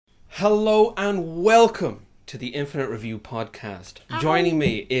Hello and welcome to the Infinite Review podcast. Joining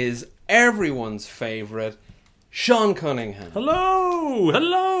me is everyone's favourite, Sean Cunningham.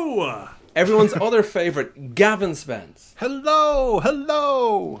 Hello! Everyone's other favourite, Gavin Spence.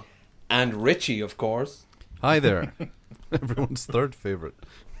 Hello! And Richie, of course. Hi there. Everyone's third favourite.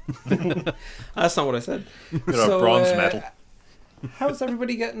 That's not what I said. You're a bronze medal. How's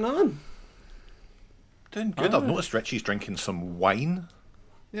everybody getting on? Doing good. I've noticed Richie's drinking some wine.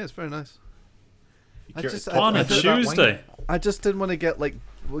 Yeah, it's very nice. On a Tuesday. I just didn't want to get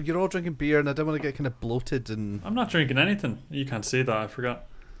well, you're all drinking beer and I didn't want to get kind of bloated and... I'm not drinking anything. You can't see that, I forgot.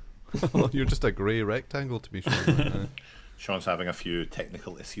 Oh, you're just a grey rectangle to me, Sean. Sean's having a few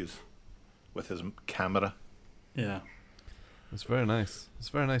technical issues with his camera. Yeah. It's very nice. It's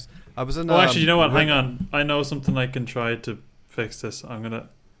very nice. I was in... Oh, actually, you know what? Hang on. I know something I can try to fix this. I'll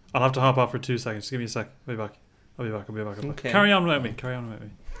have to hop off for 2 seconds. Just give me a sec. I'll be back. Okay. Carry on without me.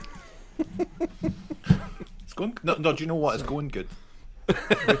 It's going... No, do you know what? It's going good.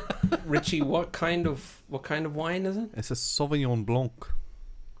 Richie, what kind of wine is it? It's a Sauvignon Blanc.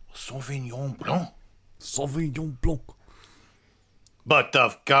 Sauvignon Blanc. Sauvignon Blanc. But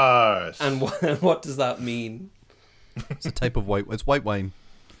of course. And what does that mean? It's a type of white... It's white wine.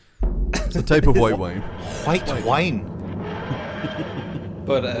 It's a type of white wine. White wine.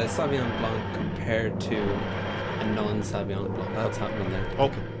 But Sauvignon Blanc compared to a non-Sauvignon Blanc. What's happening there?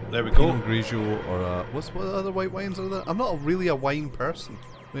 Oh, there we go. Pinot Grigio or... what other white wines are there? I'm not really a wine person.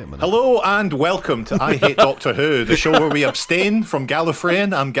 Wait a minute. Hello and welcome to I Hate Doctor Who, the show where we abstain from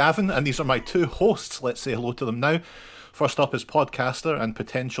Gallifreyan. I'm Gavin, and these are my two hosts. Let's say hello to them now. First up is podcaster and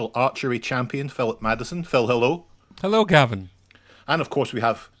potential archery champion Philip Madison. Phil, hello. Hello, Gavin. And of course we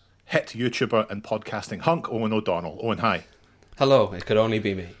have hit YouTuber and podcasting hunk Owen O'Donnell. Owen, hi. Hello, it could only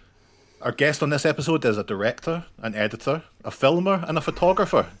be me. Our guest on this episode is a director, an editor, a filmer and a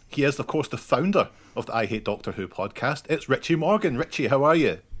photographer. He is of course the founder of the I Hate Doctor Who podcast. It's Richie Morgan. Richie, how are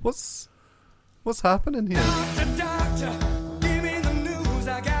you? What's happening here? Doctor, give me the news.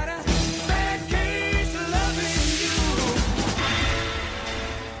 I got a bad case of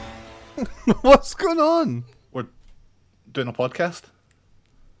loving you. What's going on? We're doing a podcast.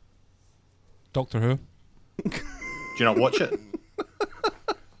 Doctor Who. Do you not watch it?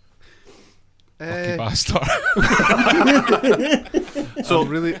 Lucky bastard. So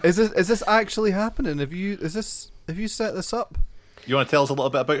really, is this actually happening? Have you set this up? You want to tell us a little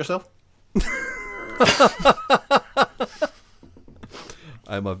bit about yourself?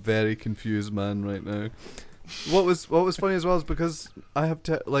 I'm a very confused man right now. What was funny as well is because I have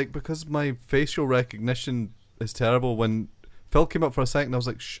because my facial recognition is terrible. When Phil came up for a second, I was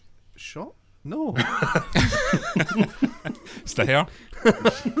like, "Shot? No." Stay here.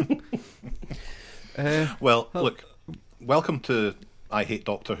 Well, look, welcome to I Hate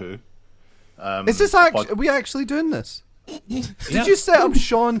Doctor Who. Is this are we actually doing this? Did you set up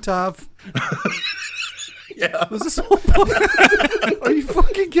Sean to have? Yeah. Was this all part? Are you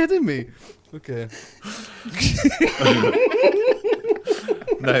fucking kidding me? Okay.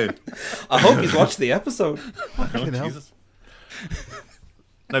 Now, I hope he's watched the episode. Fucking hell. Jesus.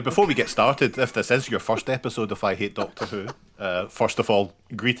 Now, before we get started, if this is your first episode of I Hate Doctor Who, first of all,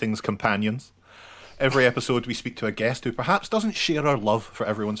 greetings, companions. Every episode we speak to a guest who perhaps doesn't share our love for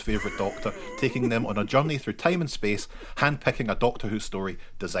everyone's favourite Doctor, taking them on a journey through time and space, handpicking a Doctor Who story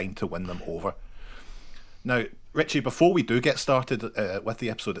designed to win them over. Now, Richie, before we do get started with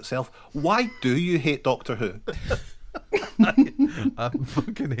the episode itself, why do you hate Doctor Who? I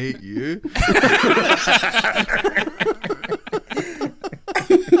fucking hate you.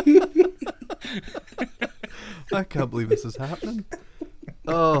 I can't believe this is happening.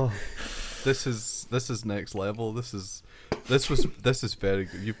 Oh, this is next level. This is very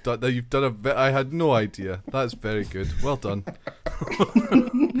good. You've done I had no idea. That's very good. Well done.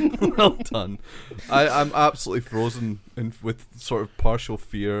 Well done. I'm absolutely frozen with sort of partial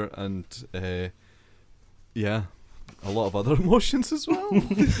fear and yeah, a lot of other emotions as well.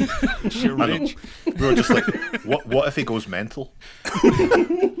 Sheer rage. We were just like, what if he goes mental?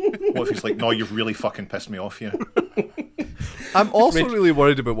 What if he's like, no, you've really fucking pissed me off here. I'm also really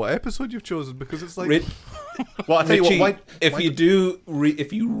worried about what episode you've chosen because it's like... Well, I tell Richie, you what, if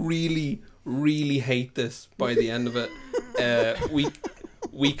you really, really hate this by the end of it,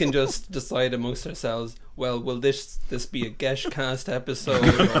 we can just decide amongst ourselves, well, will this be a Geshcast episode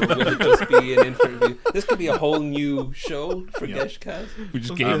or will it just be an interview? This could be a whole new show for Geshcast. We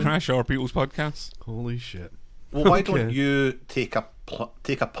just game crash our people's podcasts. Holy shit. well, why don't you take a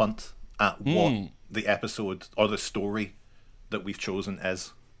punt at what the episode or the story that we've chosen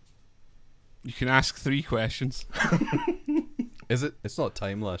is? You can ask 3 questions. Is it? It's not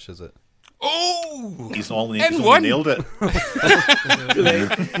Timelash, is it? Oh! He's only N1. nailed it.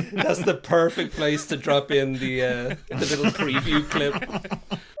 That's the perfect place to drop in the little preview clip.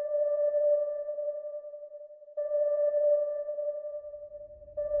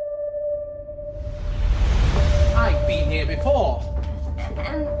 I've been here before.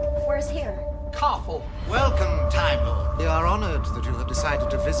 And where's here? Carful. Welcome, Time Lord. We are honored that you have decided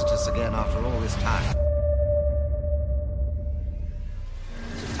to visit us again after all this time.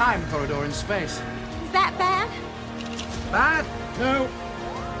 It's a time corridor in space. Is that bad? Bad? No.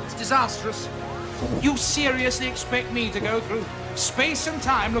 It's disastrous. You seriously expect me to go through space and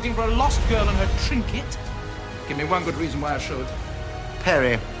time looking for a lost girl and her trinket? Give me one good reason why I should.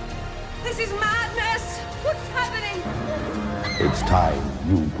 Perry, This is madness! What's happening? It's time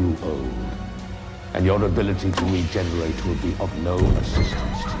you grew old, and your ability to regenerate will be of no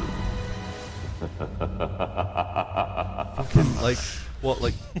assistance to you. Like, what,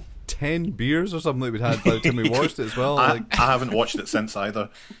 like 10 beers or something that we'd had by the time we watched it as well? I haven't watched it since either.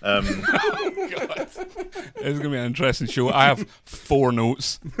 God. It's going to be an interesting show. I have 4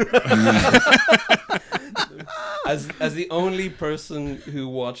 notes. As the only person who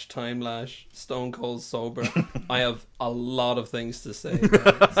watched Timelash stone cold sober, I have a lot of things to say.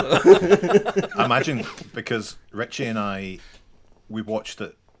 So. Imagine, because Richie and we watched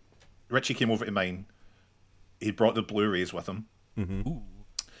it. Richie came over to mine. He brought the Blu-rays with him. Mm-hmm.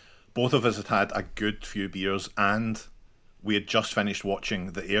 Both of us had had a good few beers, and we had just finished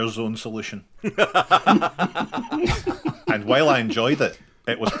watching the Air Zone Solution. And while I enjoyed it,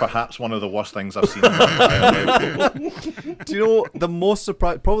 it was perhaps one of the worst things I've seen in my entire life. Do you know the most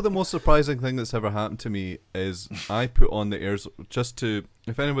probably the most surprising thing that's ever happened to me is I put on the just to,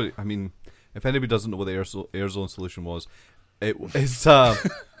 if anybody doesn't know what the Air Zone Solution was, it's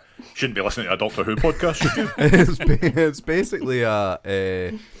Shouldn't be listening to a Doctor Who podcast, should you? it's basically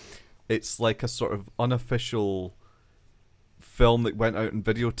it's like a sort of unofficial film that went out in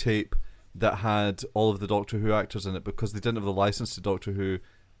videotape that had all of the Doctor Who actors in it, because they didn't have the license to Doctor Who.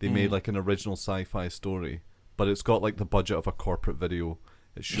 They made like an original sci-fi story, but it's got like the budget of a corporate video.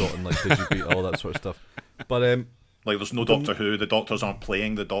 It's shot in like Digibeat, all that sort of stuff. But like, there's no Doctor Who. The Doctors aren't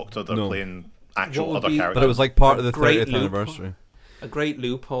playing the Doctor. They're playing actual other characters. But it was like part of the great 30th anniversary. A great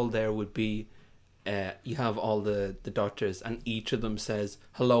loophole there would be you have all the doctors, and each of them says,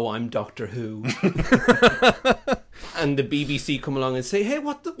 "Hello, I'm Doctor Who," and the BBC come along and say, "Hey,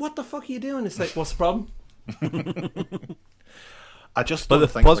 what the fuck are you doing?" It's like, what's the problem? I just But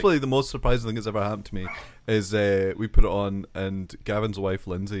don't think, possibly the most surprising thing that's ever happened to me is we put it on, and Gavin's wife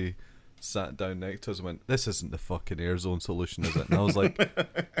Lindsay sat down next to us and went, "This isn't the fucking Air Zone Solution, is it?" And I was like,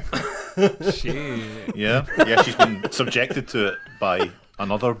 Shit. yeah, she's been subjected to it by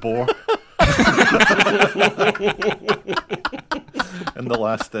another bore in the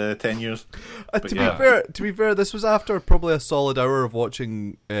last 10 years. To be fair, this was after probably a solid hour of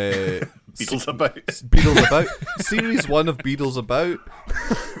watching Beatles About, Beatles About, series 1 of Beatles About,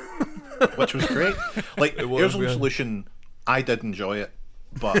 which was great. Like, It was, Air Zone yeah. Solution, I did enjoy it,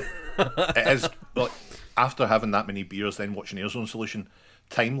 but it is, like, after having that many beers, then watching Air Zone Solution,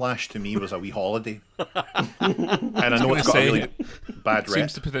 Timelash to me was a wee holiday. And I know it's got a really bad rep.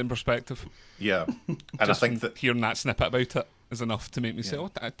 Seems to put it in perspective. Yeah. And I think that Hearing that snippet about it is enough to make me say, "Oh,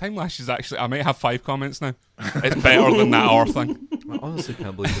 Timelash is actually." I might have 5 comments now. It's better than that hour thing. I honestly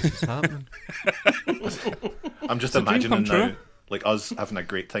can't believe this is happening. I'm just It's a dream imagining come now, true. like, us having a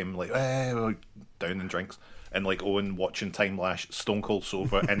great time, like, we're down in drinks, and like Owen watching Timelash stone cold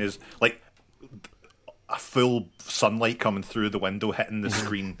sober, and his like a full sunlight coming through the window hitting the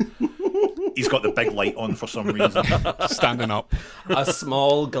screen. He's got the big light on for some reason. Standing up. A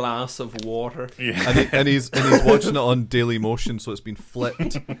small glass of water. Yeah. And he's watching it on Daily Motion, so it's been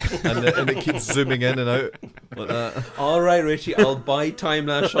flipped, and it keeps zooming in and out like that. All right, Richie, I'll buy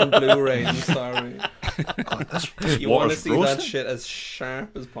Timelash on Blu-ray. I'm sorry. God, this You want to water's see that roasting. shit as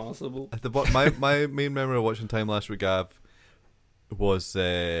sharp as possible. My main memory of watching Timelash with Gav was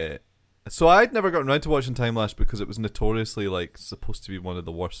so I'd never gotten around to watching Timelash because it was notoriously like supposed to be one of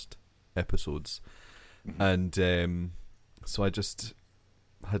the worst episodes, and so I just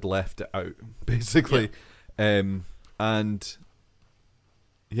had left it out basically. And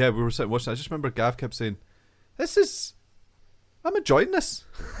yeah, we were sitting watching. I just remember Gav kept saying, "I'm enjoying this."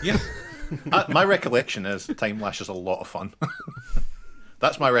 Yeah. My recollection is Timelash is a lot of fun.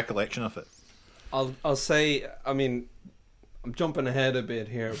 That's my recollection of it. I'll say, I mean, I'm jumping ahead a bit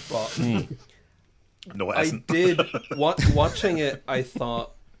here, but No, it I isn't. did watching it. I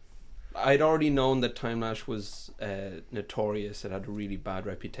thought I'd already known that Timelash was notorious. It had a really bad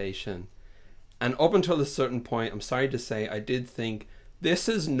reputation, And up until a certain point, I'm sorry to say, I did think this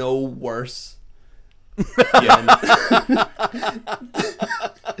is no worse.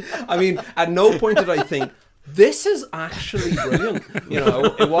 I mean, at no point did I think this is actually brilliant.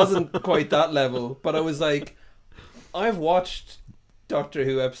 It wasn't quite that level, but I was like, I've watched Doctor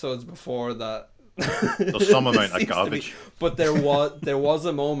Who episodes before that. There's some amount of garbage, but there was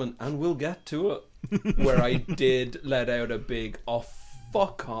a moment, and we'll get to it, where I did let out a big "oh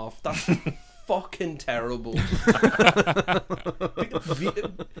fuck off." That's fucking terrible.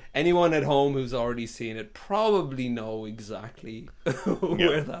 Anyone at home who's already seen it probably know exactly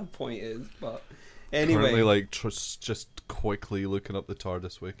where that point is. But anyway, currently, just quickly looking up the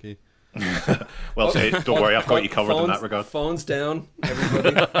TARDIS wiki. Well, don't worry, I've got you covered in that regard. Phones down,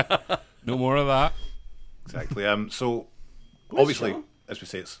 everybody. No more of that. Exactly. So, obviously, as we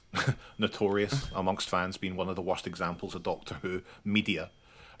say, it's notorious amongst fans being one of the worst examples of Doctor Who media.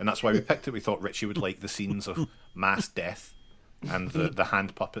 And that's why we picked it. We thought Richie would like the scenes of mass death and the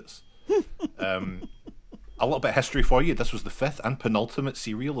hand puppets. A little bit of history for you. This was the 5th and penultimate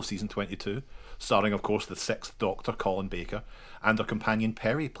serial of season 22, starring, of course, the 6th Doctor, Colin Baker, and their companion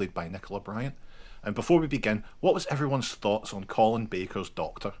Perry, played by Nicola Bryant. And before we begin, what was everyone's thoughts on Colin Baker's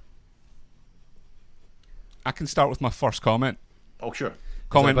Doctor? I can start with my first comment. Oh, sure.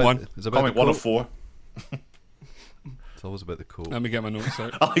 Comment 1. Comment 1 of 4. It's always about the quote. Let me get my notes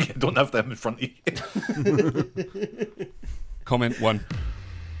out. I don't have them in front of you. Comment 1.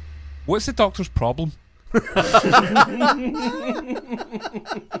 What's the Doctor's problem?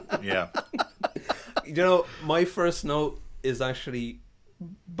 Yeah. My first note is actually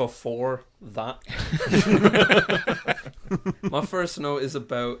before that. My first note is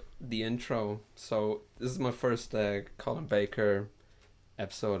about the intro. So this is my first Colin Baker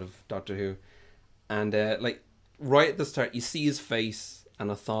episode of Doctor Who, and right at the start you see his face,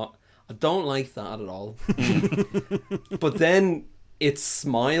 and I thought, I don't like that at all. But then it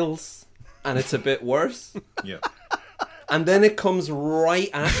smiles, and it's a bit worse. Yeah. And then it comes right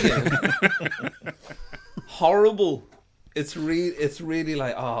at you. Horrible. It's really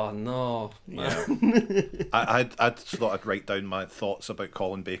like, oh no. Yeah. I thought I'd write down my thoughts about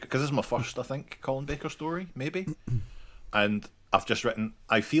Colin Baker, because this is my first, I think, Colin Baker story, maybe. And I've just written,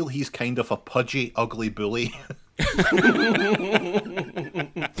 I feel he's kind of a pudgy, ugly bully.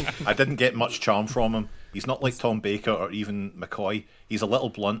 I didn't get much charm from him. He's not like Tom Baker or even McCoy. He's a little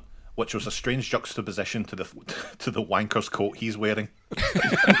blunt, which was a strange juxtaposition to the wanker's coat he's wearing.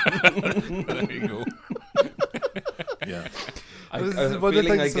 There you go. Yeah. The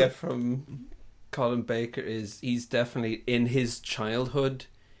feeling I get from Colin Baker is he's definitely, in his childhood,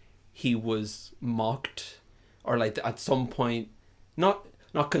 he was mocked, or at some point, not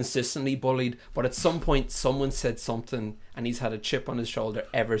consistently bullied, but at some point someone said something and he's had a chip on his shoulder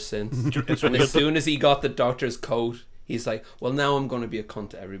ever since. And as soon as he got the Doctor's coat, he's like, well, now I'm going to be a cunt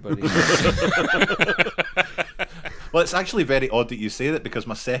to everybody. Well, it's actually very odd that you say that, because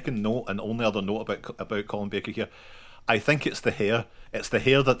my second note, and only other note about Colin Baker here, I think it's the hair. It's the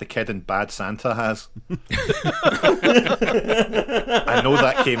hair that the kid in Bad Santa has. I know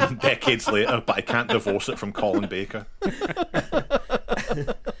that came decades later, but I can't divorce it from Colin Baker.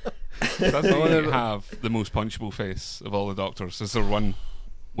 Does he have the most punchable face of all the Doctors? Is there one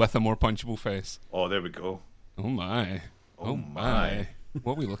with a more punchable face? Oh, there we go. Oh my. Oh my.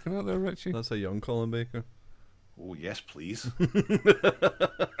 What are we looking at there, Richie? That's a young Colin Baker. Oh, yes, please.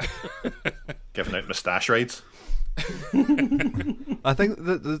 Giving out moustache rides. I think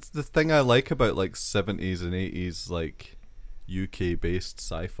the thing I like about 70s and 80s UK based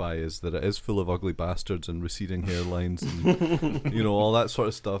sci-fi is that it is full of ugly bastards and receding hairlines and all that sort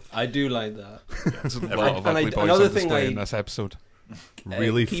of stuff. I do like that. There's a lot of ugly boys on display in this episode.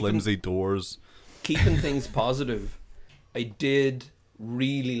 Really flimsy doors. Keeping things positive, I did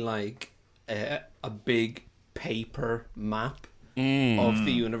really like a big paper map of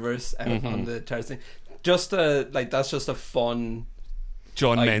the universe out on the terrace thing. Just that's just a fun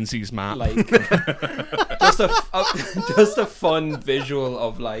John Menzies map. Just a fun visual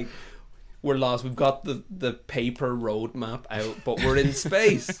of we're lost. We've got the paper road map out, but we're in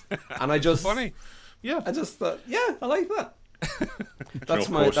space. And I just funny. Yeah. I just thought, yeah, I like that.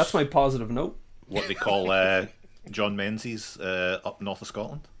 That's my positive note. What they call John Menzies up north of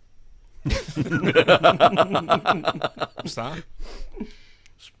Scotland. What's that?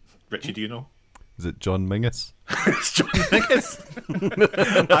 Richie, do you know? Is it John Mingus? It's John Mingus.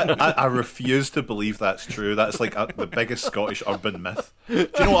 I refuse to believe that's true. That's the biggest Scottish urban myth. Do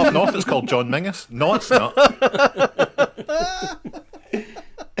you know what up north it's called? John Mingus? No, it's not.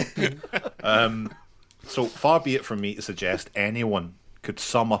 So far be it from me to suggest anyone could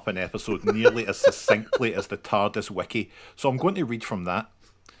sum up an episode nearly as succinctly as the TARDIS wiki. So I'm going to read from that,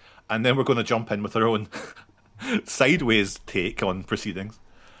 and then we're going to jump in with our own sideways take on proceedings.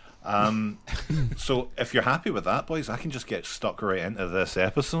 So if you're happy with that, boys, I can just get stuck right into this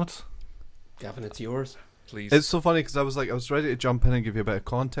episode. Gavin, it's yours. Please. It's so funny because I was ready to jump in and give you a bit of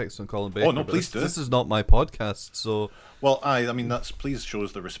context on Colin Baker. Oh, no, but please do. This is not my podcast, so... Well, I mean that's please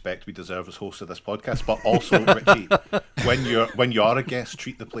shows the respect we deserve as hosts of this podcast. But also, Richie, when you are a guest,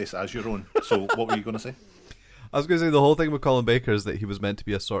 treat the place as your own. So, what were you going to say? I was going to say the whole thing with Colin Baker is that he was meant to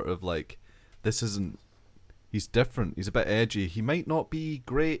be a sort of like, he's different. He's a bit edgy. He might not be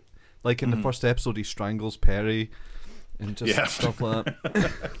great. Like in the first episode, he strangles Perry and just stuff like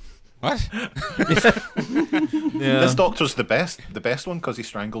that. What? Yeah. This Doctor's the best one because he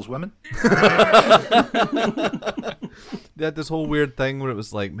strangles women. They had this whole weird thing where it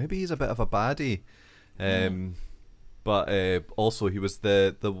was like maybe he's a bit of a baddie, but also he was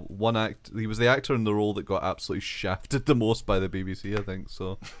the actor in the role that got absolutely shafted the most by the BBC, I think.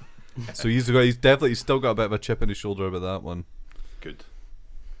 So he's still got a bit of a chip in his shoulder about that one. Good.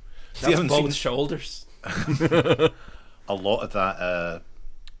 That's both shoulders. A lot of that.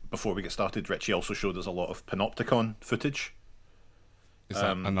 Before we get started, Richie also showed us a lot of Panopticon footage. Is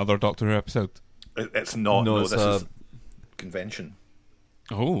that another Doctor Who episode? It's not. No, this is convention.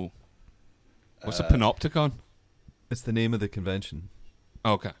 Oh. What's a Panopticon? It's the name of the convention.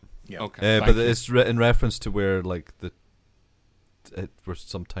 Okay. Yeah. Okay. But it's in reference to where like where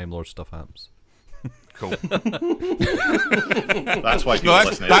some Time Lord stuff happens. Cool. That's why people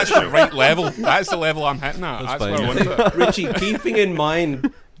listening. That's the right level. That's the level I'm hitting at. That's where I want it. Richie, keeping in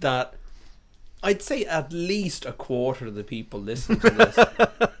mind that I'd say at least a quarter of the people listening to this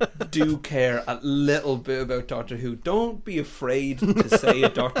do care a little bit about Doctor Who. Don't be afraid to say a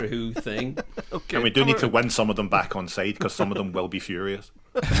Doctor Who thing. Okay, and we do need to win some of them back on side because some of them will be furious.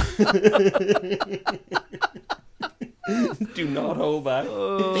 Do not hold back.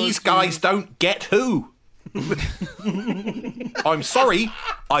 These guys don't get Who. I'm sorry,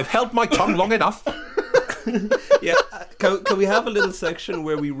 I've held my tongue long enough. Yeah, can we have a little section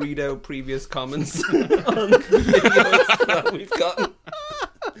where we read out previous comments on the videos that we've gotten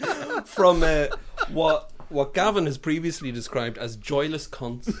from what Gavin has previously described as joyless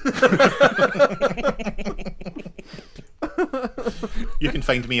cunts? You can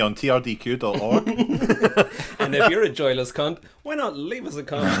find me on trdq.org. And if you're a joyless cunt, why not leave us a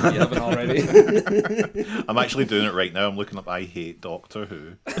comment if you haven't already? I'm actually doing it right now. I'm looking up I Hate Doctor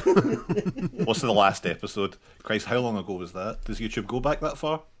Who. What's the last episode? Christ, how long ago was that? Does YouTube go back that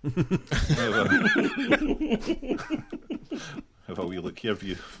far? Have a wee look here,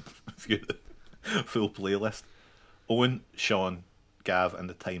 view full playlist. Owen, Sean, Gav, and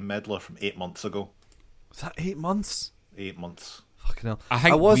the Time Meddler from 8 months ago. Was that 8 months? 8 months. Fucking hell. I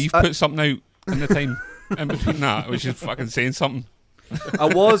think we've put something out in the time in between that, which is fucking saying something. I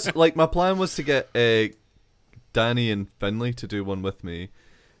was like, my plan was to get Danny and Finley to do one with me,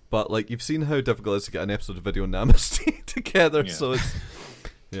 but like you've seen how difficult it is to get an episode of Video Namaste together, Yeah. so it's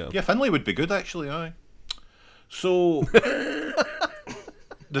Yeah, Finley would be good actually. Aye. So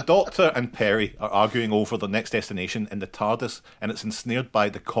the Doctor and Perry are arguing over the next destination in the TARDIS, and it's ensnared by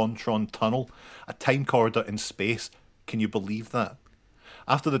the Contron Tunnel, a time corridor in space. Can you believe that?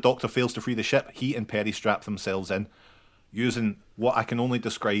 After the Doctor fails to free the ship, he and Perry strap themselves in, using what I can only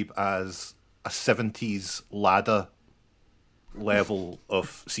describe as a 70s ladder level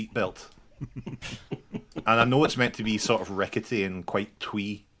of seatbelt. And I know it's meant to be sort of rickety and quite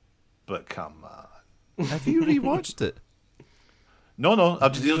twee, but come on. Have you rewatched it? No,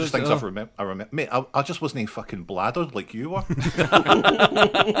 these are just things I remember. Mate, I just wasn't fucking bladdered like you were.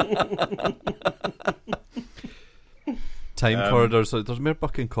 Time corridors. There's more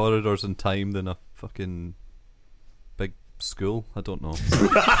fucking corridors in time than a fucking big school. I don't know.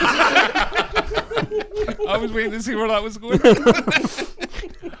 I was waiting to see where that was going.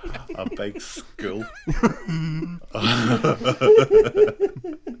 A big school.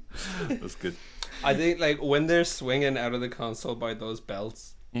 That's good. I think like when they're swinging out of the console by those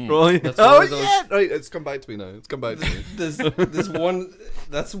belts. Right. That's Oh one of those, yeah. Right. It's come back to me now. It's come back to me. There's one.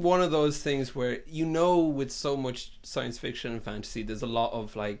 That's one of those things where with so much science fiction and fantasy, there's a lot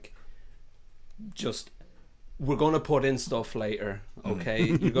of like, just we're gonna put in stuff later. Okay,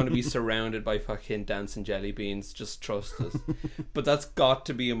 you're gonna be surrounded by fucking dancing jelly beans. Just trust us. But that's got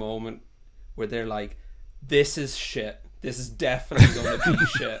to be a moment where they're like, "This is shit. This is definitely gonna be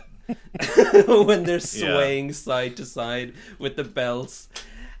shit." When they're swaying side to side with the belts.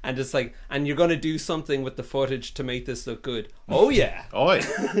 and just like, and you're going to do something with the footage to make this look good. Oh yeah. Oh, yeah.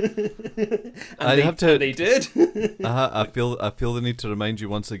 And they did. I feel the need to remind you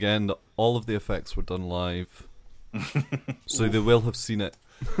once again that all of the effects were done live, so they will have seen it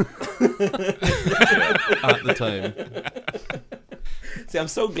at the time. See, I'm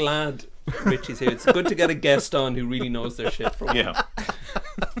so glad Richie's here. It's good to get a guest on who really knows their shit for once. Yeah.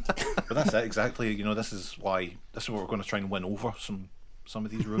 But that's it, exactly. You know, this is what we're going to try and win over some of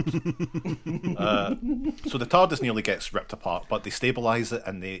these rooms. So the TARDIS nearly gets ripped apart, but they stabilise it,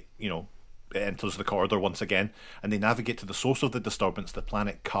 and it enters the corridor once again, and they navigate to the source of the disturbance, the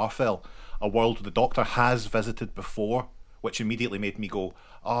planet Carfel, a world the Doctor has visited before, which immediately made me go,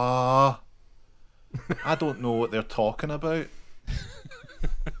 I don't know what they're talking about.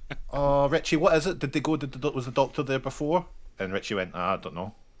 Richie, what is it? Did they go? Was the Doctor there before? And Richie went, I don't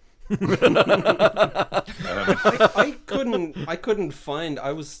know. I couldn't find.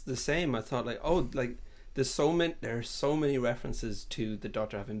 I was the same. I thought there's so many references to the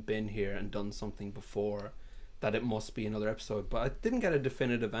Doctor having been here and done something before that it must be another episode, but I didn't get a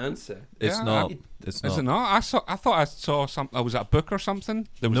definitive answer. It's not. Is it not? I thought I saw something. Was it a book or something?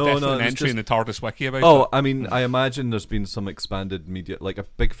 There was definitely an entry in the TARDIS wiki about it. Oh, I mean, I imagine there's been some expanded media. Like, a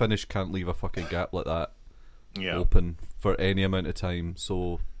Big Finish can't leave a fucking gap like that open for any amount of time.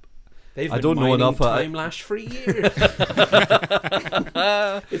 So They've I been don't know mining enough. Timelash for years.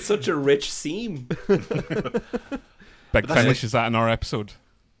 It's such a rich seam. Big Finish, is that in our episode?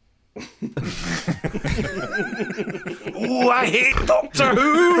 Oh, I hate Doctor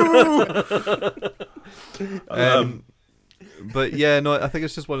Who. But yeah, no, I think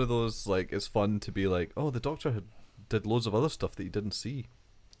it's just one of those, like, it's fun to be like, oh, the Doctor did loads of other stuff that you didn't see.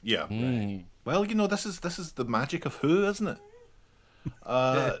 Yeah. Right. Well, this is the magic of Who, isn't it?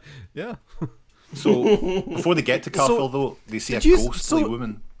 Yeah. So before they get to Carfel, though, they see a ghostly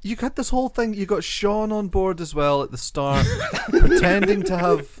woman. You got this whole thing. You got Sean on board as well at the start, pretending to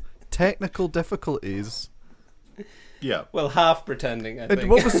have technical difficulties. Yeah. Well, half pretending. I think.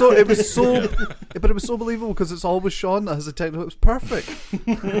 But it was so believable because it's always Sean that has a technical. It was perfect.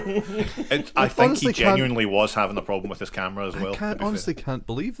 I think he genuinely was having a problem with his camera as well. I honestly can't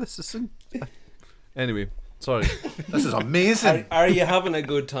believe this. Anyway, sorry. This is amazing. Are you having a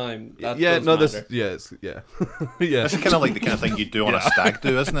good time? That yeah. does No. matter. This. Yeah. Yeah. This is kind of like the kind of thing you do on a stag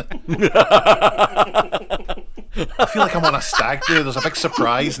do, isn't it? I feel like I'm on a stag do. There's a big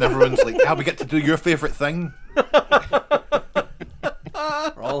surprise, and everyone's like, "How we get to do your favourite thing?" We're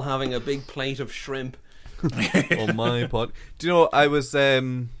all having a big plate of shrimp. On my pod. Do you know, I was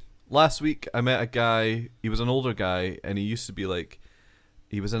last week I met a guy. He was an older guy, and he used to be like,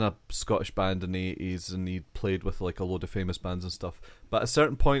 he was in a Scottish band in the 80s, and he played with like a load of famous bands and stuff. But at a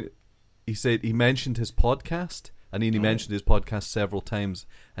certain point, he said he mentioned his podcast, and he mentioned his podcast several times,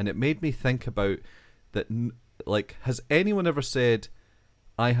 and it made me think about that. Like, has anyone ever said,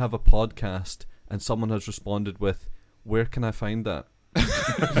 I have a podcast, and someone has responded with, where can I find that?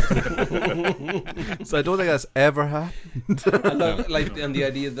 So I don't think that's ever happened. I love, and the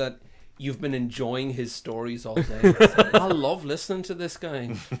idea that you've been enjoying his stories all day. It's like, I love listening to this guy.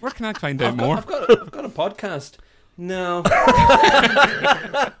 Where can I find out more? I've got a podcast. No.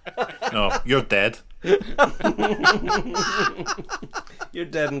 No, you're dead. You're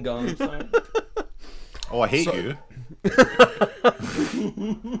dead and gone. Sorry. Oh, I hate you.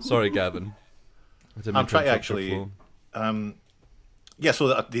 Sorry, Gavin. I'm trying to actually.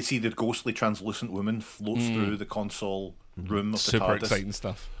 So they see the ghostly translucent woman floats through the console room of the Super TARDIS. exciting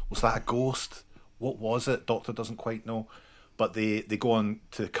stuff. Was that a ghost? What was it? Doctor doesn't quite know. But they go on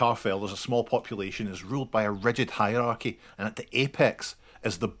to Carfel. There's a small population. It's ruled by a rigid hierarchy, and at the apex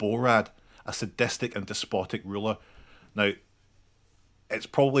is the Borad, a sadistic and despotic ruler. Now, it's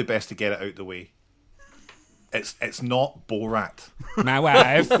probably best to get it out the way. It's not Borat. My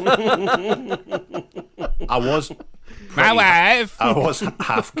wife. I was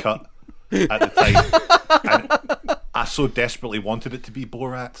half cut at the time, and I so desperately wanted it to be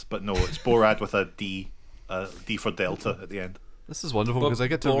Borat, but no, it's Borad with a D for Delta at the end. This is wonderful because I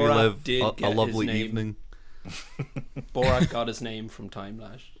get to Borat relive a lovely evening. Borat got his name from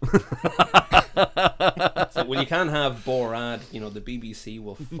Timelash. So when you can't have Borat, the BBC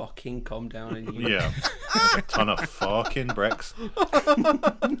will fucking come down on you. Yeah, like a ton of fucking bricks.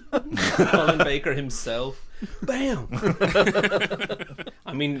 Colin Baker himself. Bam!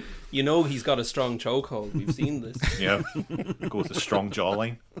 I mean, he's got a strong chokehold. We've seen this. Yeah, go with a strong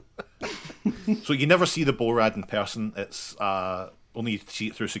jawline. So you never see the Borad in person. It's only you see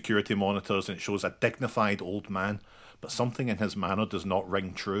it through security monitors, and it shows a dignified old man, but something in his manner does not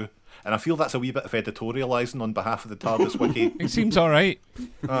ring true. And I feel that's a wee bit of editorialising on behalf of the TARDIS wiki. He seems alright.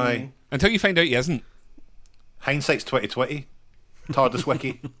 Aye. Until you find out he isn't. Hindsight's 2020. TARDIS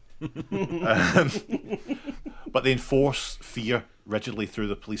wiki. But they enforce fear rigidly through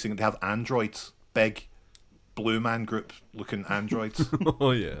the policing. They have androids, big blue man group looking androids.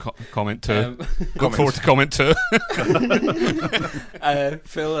 Oh yeah. Comment 2. Look forward to comment 2.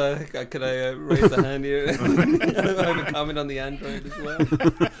 Phil, could I raise a hand here? I have a comment on the android as well.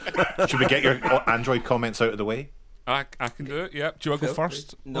 Should we get your android comments out of the way? I can do it, yeah. Do you want to go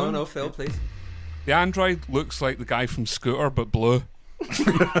first? Please. No, Phil, please. The android looks like the guy from Scooter, but blue.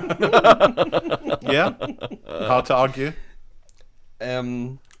 Yeah, hard to argue.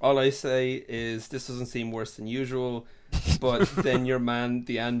 All I say is this doesn't seem worse than usual, but then your man,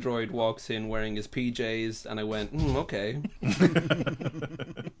 the android, walks in wearing his PJs, and I went, okay.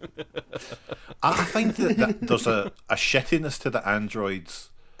 I think that there's a shittiness to the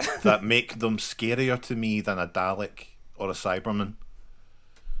androids that make them scarier to me than a Dalek or a Cyberman.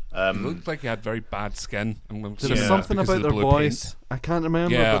 He looked like he had very bad skin. There was something about their voice. I can't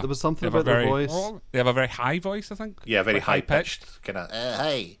remember, but there was something about their voice. They have a very high voice, I think. Yeah, very high pitched. Kind of,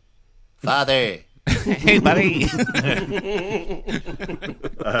 hey, father. Hey, buddy.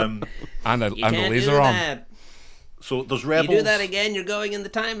 And a laser arm. So there's rebels. You do that again, you're going in the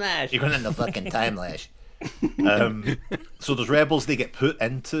Timelash. You're going in the fucking Timelash. So there's rebels. They get put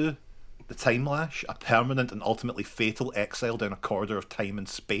into the Timelash, a permanent and ultimately fatal exile down a corridor of time and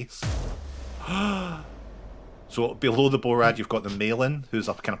space. So below the Borad, you've got the Malin, who's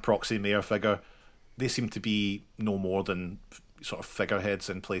a kind of proxy mayor figure. They seem to be no more than sort of figureheads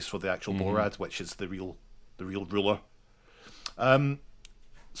in place for the actual Borad, which is the real ruler.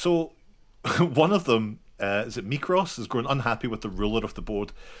 So one of them, is it Mikros, has grown unhappy with the ruler of the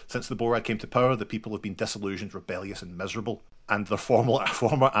board. Since the Borad came to power, the people have been disillusioned, rebellious and miserable. And their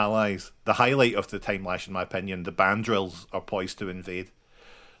former allies, the highlight of the Timelash in my opinion, the Bandrills, are poised to invade.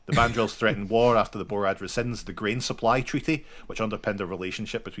 The Bandrills threaten war after the Borad rescinds the grain supply treaty, which underpinned a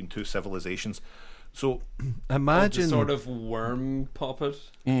relationship between two civilizations. So imagine the sort of worm puppet.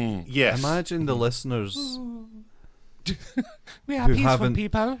 Yes. Imagine the listeners we are peaceful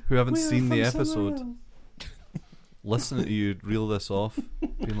people who haven't seen the episode listening to you reel this off,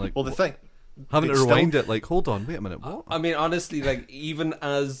 being like, well, the thing, having to rewind it, like, hold on, wait a minute, what? I mean, honestly, like, even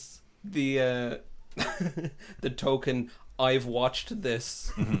as the the token, I've watched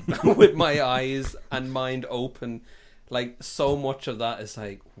this with my eyes and mind open. Like, so much of that is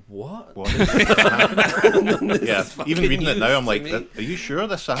like, what? Yeah, even reading it now, I'm like, are you sure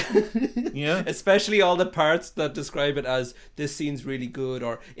this happened? Yeah. Especially all the parts that describe it as, this scene's really good,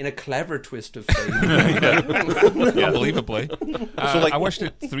 or in a clever twist of fate. Unbelievably. I watched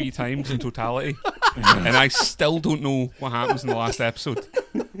it 3 times in totality, and I still don't know what happens in the last episode.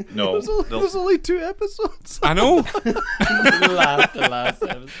 No. There's only 2 episodes. I know. the last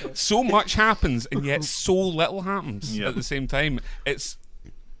episode. So much happens, and yet so little happens at the same time. It's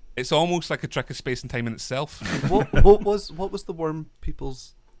almost like a trick of space and time in itself. What was the worm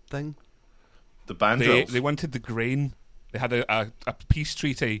people's thing? The Bandrills. They wanted the grain. They had a peace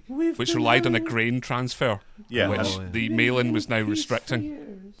treaty which relied on a grain transfer, which the Malin was now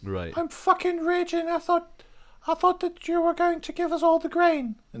restricting. Right. I'm fucking raging. I thought that you were going to give us all the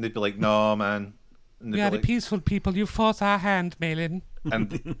grain. And they'd be like, no, man. We are the peaceful people. You force our hand, Malin.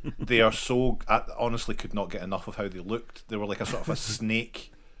 And they are so... I honestly could not get enough of how they looked. They were like a sort of a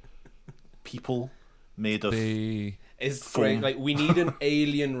snake people made of It's foam. great. Like, we need an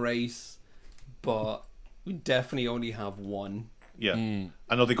alien race, but we definitely only have one. Yeah. And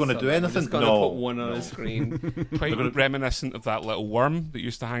are they going to do anything? Just gonna no. put one on a screen. Quite reminiscent of that little worm that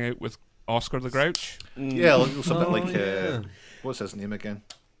used to hang out with Oscar the Grouch. Yeah, it was a bit like... what's his name again?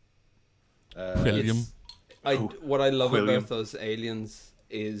 William. What I love William. about those aliens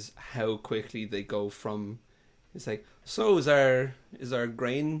is how quickly they go from... It's like, so is our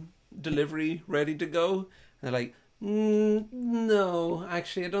grain delivery ready to go? And they're like, no,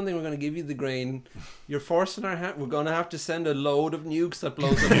 actually, I don't think we're going to give you the grain. You're forcing our hand. We're going to have to send a load of nukes that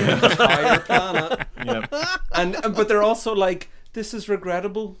blows up the entire planet. Yep. But they're also like, this is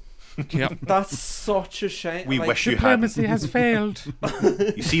regrettable. Yep. That's such a shame. We like, wish you had. Diplomacy has failed.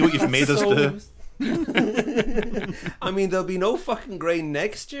 You see what you've made us do? I mean, there'll be no fucking grain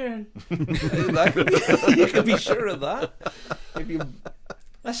next year. You can be sure of that.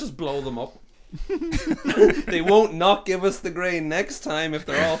 Let's just blow them up. They won't not give us the grain next time if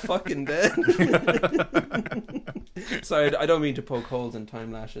they're all fucking dead. Sorry, I don't mean to poke holes in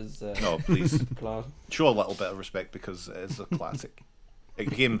Timelash's No, please. plot. Show a little bit of respect because it is a classic. It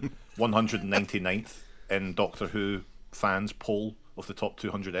became 199th in Doctor Who fans' poll of the top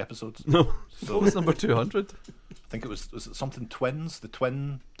 200 episodes. No. So, What was number 200? I think it was it something twins? The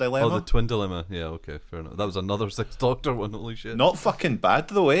twin dilemma? Oh, the twin dilemma. Yeah, okay, fair enough. That was another Sixth Doctor one, holy shit. Not fucking bad,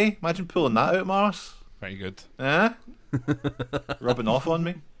 though, eh? Imagine pulling that out, Mars. Very good. Eh? Rubbing off on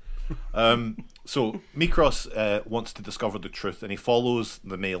me. So Mikros wants to discover the truth, and he follows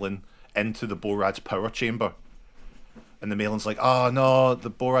the Malin into the Borad's power chamber. And the Malin's like, oh no,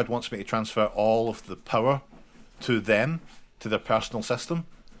 the Borad wants me to transfer all of the power to them, to their personal system.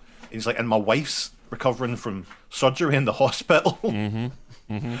 And he's like, and my wife's recovering from surgery in the hospital. And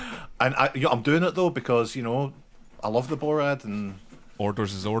I'm doing it though because, you know, I love the Borad, and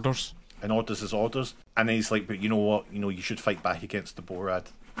orders is orders. And orders is orders. And then he's like, but you know what? You know, you should fight back against the Borad.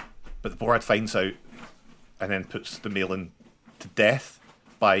 But the Borad finds out and then puts the Malin to death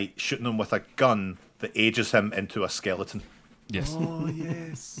by shooting him with a gun that ages him into a skeleton. Yes. Oh,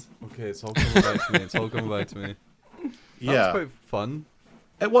 yes. Okay, it's all coming back to me. It's all coming back to me. Yeah. That's quite fun.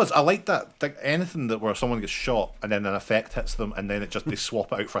 It was. I like that. Like anything that where someone gets shot and then an effect hits them and then they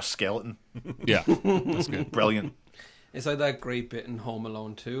swap it out for a skeleton. Yeah, that's good. Brilliant. It's like that great bit in Home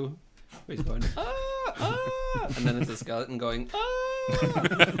Alone 2 where he's going, and then it's a skeleton going,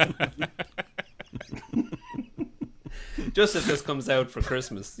 Just if this comes out for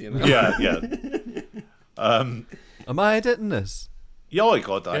Christmas, you know. Yeah, yeah. Am I editing this? Yeah, I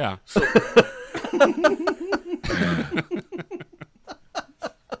got that. Yeah. So,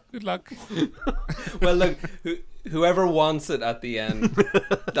 good luck. Well, look, whoever wants it at the end,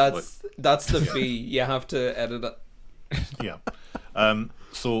 that's the fee. You have to edit it. Yeah.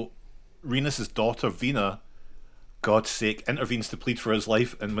 So Renus's daughter Vina, God's sake, intervenes to plead for his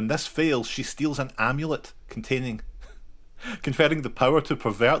life, and when this fails, she steals an amulet conferring the power to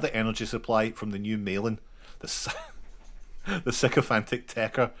pervert the energy supply from the new Malin, the sycophantic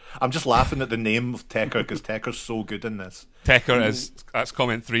Tekker. I'm just laughing at the name of Tekker because Tekker's so good in this. Tekker is, that's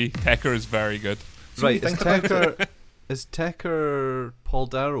comment 3. Tekker is very good. So Right, is Tekker Paul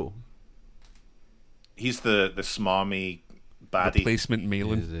Darrow? He's the smarmy baddie. Replacement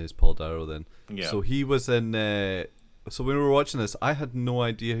Malin. It is Paul Darrow then. Yeah. So he was in. So when we were watching this, I had no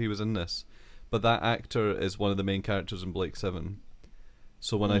idea he was in this, but that actor is one of the main characters in Blake 7.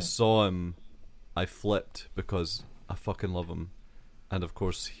 So when I saw him, I flipped because I fucking love him, and of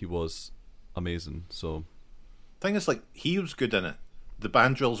course he was amazing. So, thing is, like, he was good in it. The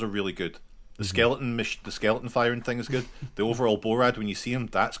band drills are really good. The the skeleton firing thing is good. The overall Borad, when you see him,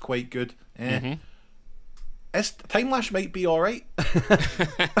 that's quite good. Timelash might be all right.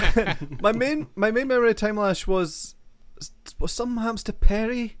 my main memory of Timelash was something happens to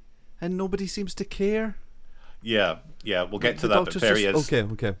Perry and nobody seems to care. Yeah, we'll get to The that. But doctor's Perry just-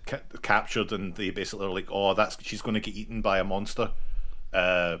 is okay. Captured, and they basically are like, "Oh, she's going to get eaten by a monster,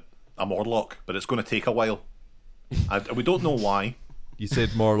 a Morlock, but it's going to take a while." And we don't know why. You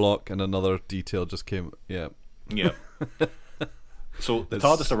said Morlock, and another detail just came. Yeah. So the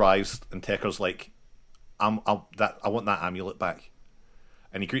TARDIS arrives, and Tekker's like, I want that amulet back.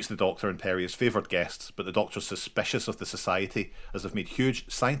 And he greets the Doctor and Perry as favoured guests, but the Doctor's suspicious of the Society as they've made huge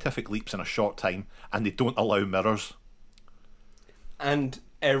scientific leaps in a short time, and they don't allow mirrors. And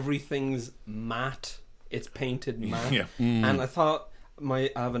everything's matte. It's painted matte. Yeah. And I thought, I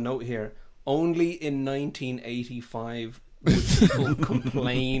have a note here, only in 1985 would people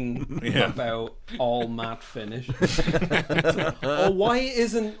complain about all matte finish. Why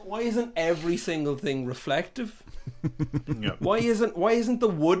isn't every single thing reflective? Why isn't the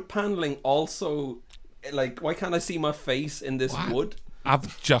wood paneling also, like, why can't I see my face in this wood?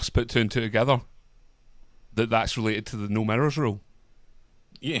 I've just put 2 and 2 together. That's related to the no mirrors rule.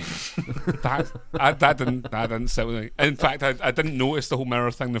 Yeah. that didn't sit with me. In fact, I didn't notice the whole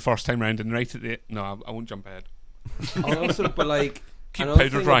mirror thing the first time round, and right at the I won't jump ahead. Also, but like, keep another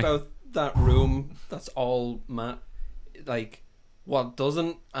powder thing dry about that room that's all matte, like, what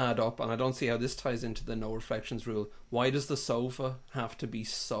doesn't add up, and I don't see how this ties into the no reflections rule. Why does the sofa have to be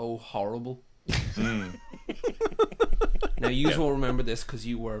so horrible? Now you won't remember this because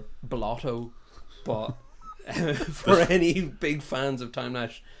you were blotto, but for any big fans of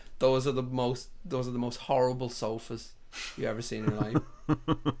Timelash, those are the most horrible sofas you ever seen in your life.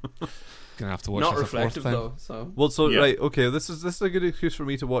 Gonna have to watch Not this reflective a though. So right, okay. This is a good excuse for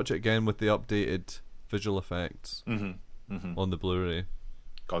me to watch it again with the updated visual effects on the Blu-ray.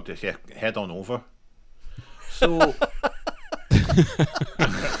 God, yeah, head on over. So,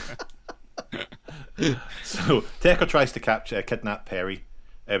 so Tekker tries to kidnap Perry,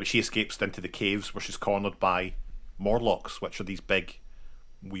 but she escapes into the caves where she's cornered by Morlocks, which are these big,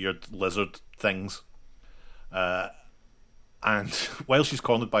 weird lizard things. And while she's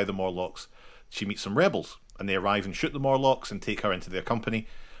cornered by the Morlocks, she meets some rebels, and they arrive and shoot the Morlocks and take her into their company.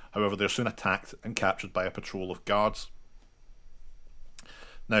 However, they're soon attacked and captured by a patrol of guards.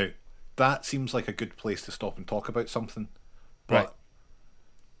 Now, that seems like a good place to stop and talk about something, but Right.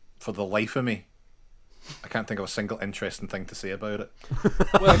 for the life of me, I can't think of a single interesting thing to say about it.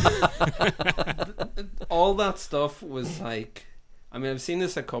 All that stuff was like, I mean, I've seen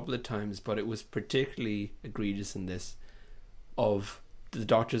this a couple of times, but it was particularly egregious in this, of the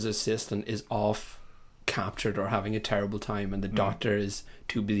doctor's assistant is off captured or having a terrible time, and the doctor is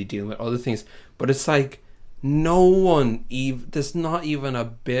too busy dealing with other things. But it's like, no one there's not even a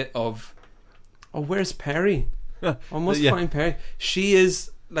bit of, oh, where's Perry? I must find Perry. She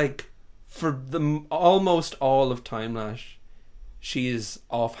is like, for almost all of Timelash, she is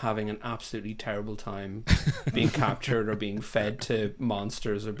off having an absolutely terrible time being captured or being fed to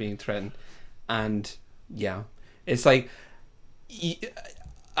monsters or being threatened. And yeah, it's like,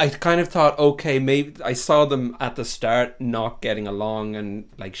 I kind of thought, okay, maybe I saw them at the start not getting along, and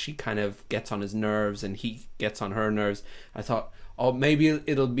like she kind of gets on his nerves and he gets on her nerves. I thought, oh, maybe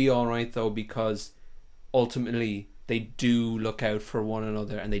it'll be all right though, because ultimately they do look out for one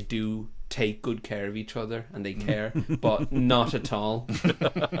another and they do take good care of each other and they care, but not at all.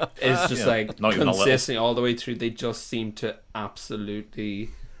 It's just like consistently all the way through, they just seem to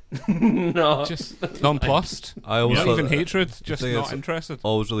absolutely not just nonplussed. Not even hatred, just not interested.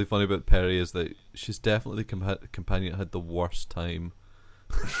 Always really funny about Perry is that she's definitely the companion that had the worst time.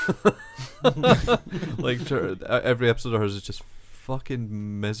 Like every episode of hers is just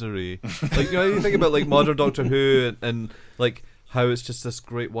fucking misery. Like, you know, you think about like modern Doctor Who and like how it's just this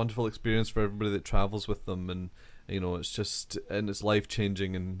great wonderful experience for everybody that travels with them, and you know, it's just, and it's life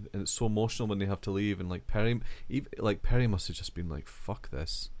changing, and it's so emotional when they have to leave. And like Perry must have just been like, fuck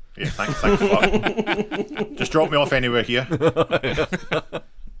this. Yeah, thanks fuck. Just drop me off anywhere here. The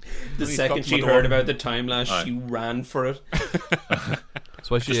second she heard about the Timelash, she ran for it.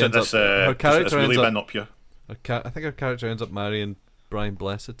 That's why she just ends this, up. Her character really ends up here. I think her character ends up marrying Brian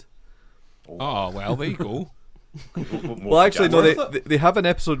Blessed. Oh well, there you go. Well, actually, no. They have an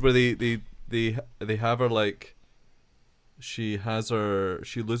episode where they have her like. She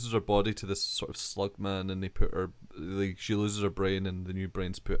loses her body to this sort of slug man, and they put her. She loses her brain, and the new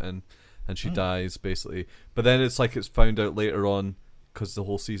brain's put in, and she dies basically. But then it's like it's found out later on, because the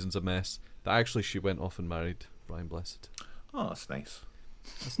whole season's a mess, that actually she went off and married Brian Blessed. Oh, that's nice.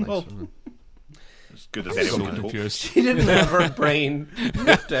 That's nice. Well, as good as anyone can hope. She didn't have her brain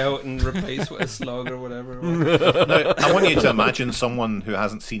ripped out and replaced with a slug or whatever. Now, I want you to imagine someone who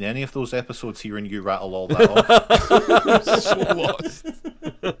hasn't seen any of those episodes hearing you rattle all that off. So lost.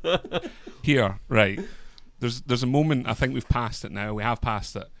 Here, right. There's a moment, I think we've passed it now. We have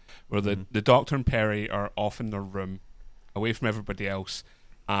passed it, where the Doctor and Perry are off in their room, away from everybody else,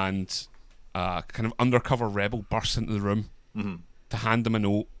 and kind of undercover rebel bursts into the room to hand them a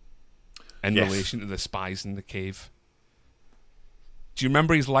note in relation to the spies in the cave. Do you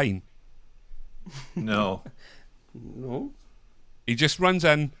remember his line? No. No. He just runs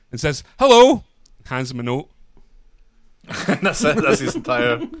in and says, "Hello," hands him a note. That's it. That's his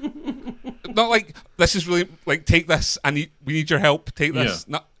entire. Not like, this is really like, take this. We need your help. Take this.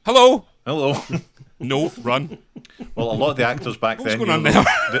 Yeah. No, hello. No, run. Well, a lot of the actors back What's then, going on there?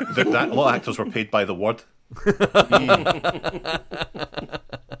 A lot of actors were paid by the word.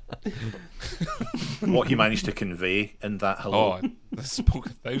 What he managed to convey in that hello. Oh, I spoke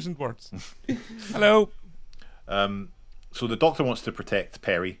 1,000 words. Hello. So the Doctor wants to protect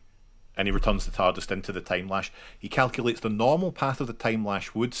Perry, and he returns the TARDIS into the Timelash. He calculates the normal path of the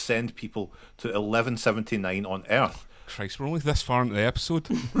Timelash would send people to 1179 on Earth. Christ, we're only this far into the episode.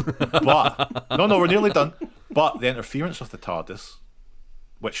 But no, we're nearly done. But the interference of the TARDIS,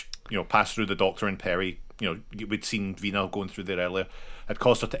 which, you know, passed through the Doctor and Perry, you know, we'd seen Vina going through there earlier, had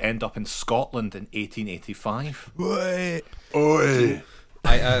caused her to end up in Scotland in 1885.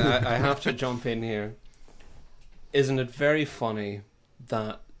 I have to jump in here. Isn't it very funny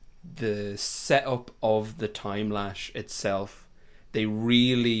that the setup of the Timelash itself, they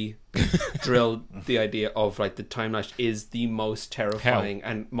really drilled the idea of like the Timelash is the most terrifying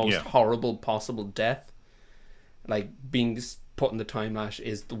and most horrible possible death. Like being put in the Timelash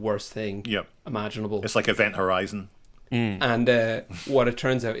is the worst thing imaginable. It's like Event Horizon. And what it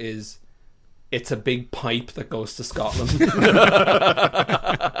turns out is it's a big pipe that goes to Scotland.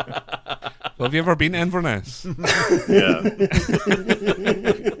 Well, have you ever been to Inverness? Yeah.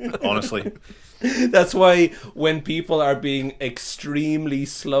 Honestly. That's why when people are being extremely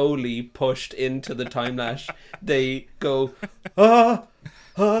slowly pushed into the Timelash, they go,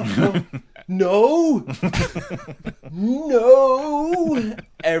 No, no.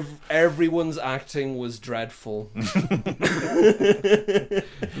 Everyone's acting was dreadful. It's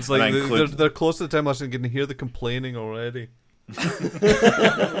like they're close to the time lapse and can hear the complaining already. No.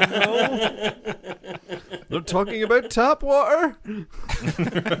 They're talking about tap water.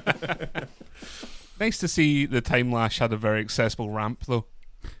 Nice to see the Timelash had a very accessible ramp, though.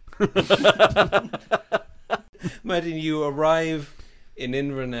 Imagine you arrive in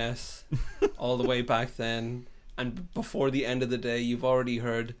Inverness all the way back then, and before the end of the day, you've already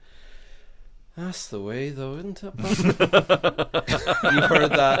heard, "That's the way, though, isn't it?" You've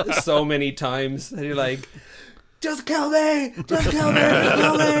heard that so many times, and you're like, "Just kill me! Just kill me! Just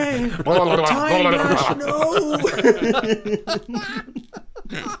kill me! Timelash, no!"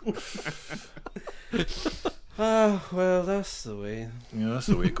 Ah, well, that's the way. Yeah, that's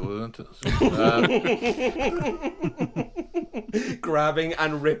the way it goes, isn't it? Grabbing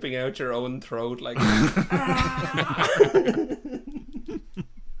and ripping out your own throat, like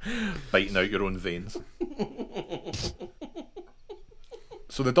biting out your own veins.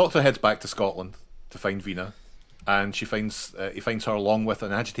 So the Doctor heads back to Scotland to find Vina, and he finds her along with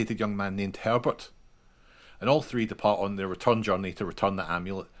an agitated young man named Herbert. And all three depart on their return journey to return the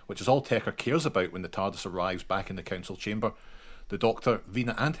amulet, which is all Tecker cares about when the TARDIS arrives back in the council chamber. The Doctor,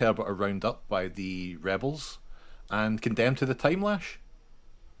 Vina and Herbert are rounded up by the rebels and condemned to the Timelash.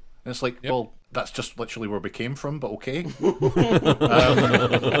 And it's like, well, that's just literally where we came from, but okay.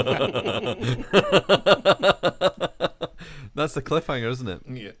 That's the cliffhanger, isn't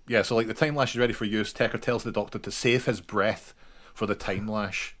it? Yeah, so like the Timelash is ready for use. Tecker tells the Doctor to save his breath for the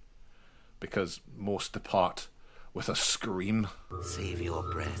Timelash, because most depart with a scream. Save your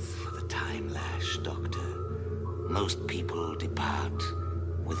breath for the Timelash, Doctor. Most people depart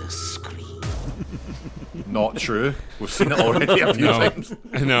with a scream. Not true. We've seen it already a few times.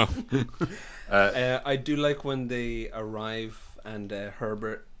 No. I do like when they arrive and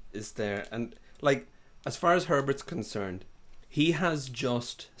Herbert is there, and like, as far as Herbert's concerned, he has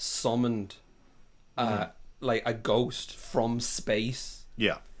just summoned like a ghost from space.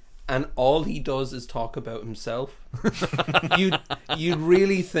 Yeah. And all he does is talk about himself. You'd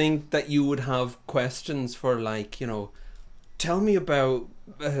really think that you would have questions for, like, you know, tell me about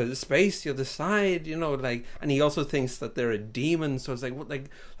space, the other side, you know, like. And he also thinks that they're a demon, so it's like, what, like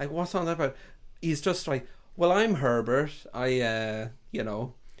what's all that about? He's just like, well, I'm Herbert. I, you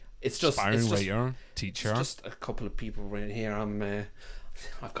know, it's just aspiring writer, teacher. It's just a couple of people right here.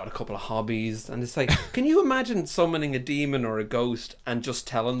 I've got a couple of hobbies, and it's like, can you imagine summoning a demon or a ghost and just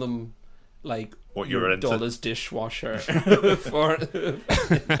telling them, like, what you're into? Dull as dishwasher?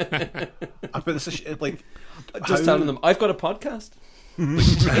 Like, just telling them, I've got a podcast.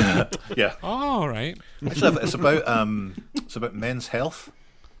 Yeah. Oh, right. Actually, it's about men's health.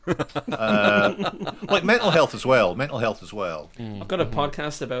 Like mental health as well. I've got a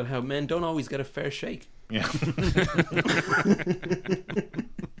podcast about how men don't always get a fair shake. Yeah.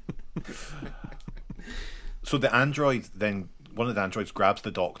 So the android then, one of the androids grabs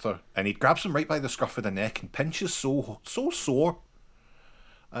the Doctor, and he grabs him right by the scruff of the neck and pinches so sore,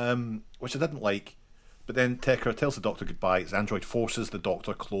 which I didn't like. But then Tecker tells the Doctor goodbye. His android forces the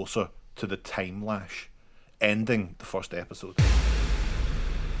Doctor closer to the Timelash, ending the first episode.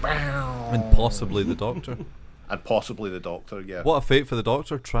 And possibly the Doctor. Yeah. What a fate for the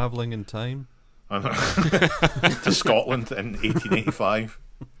Doctor, travelling in time. To Scotland in 1885.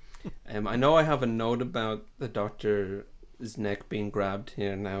 I know I have a note about the Doctor's neck being grabbed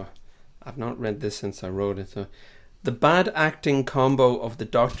here now. I've not read this since I wrote it. So, the bad acting combo of the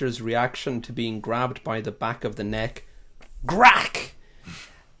Doctor's reaction to being grabbed by the back of the neck, grack,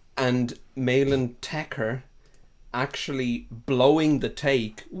 and Malin Tecker actually blowing the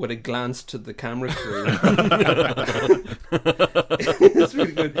take with a glance to the camera crew. It's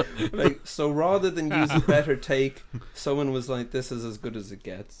really good. Like, so rather than use a better take, someone was like, this is as good as it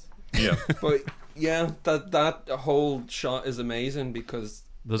gets. Yeah. But yeah, that whole shot is amazing, because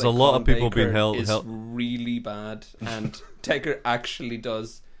there's like, a lot Colin of people Baker being held is really bad, and Tecker actually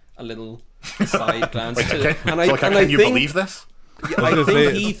does a little side glance to it. And can you believe this? Yeah, I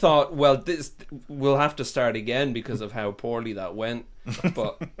think he thought, well, this we'll have to start again because of how poorly that went.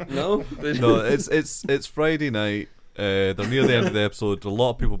 But no, it's Friday night. They're near the end of the episode. A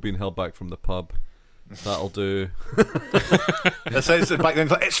lot of people being held back from the pub. That'll do. It says back then,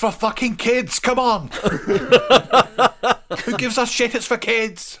 it's for fucking kids. Come on. Who gives a shit? It's for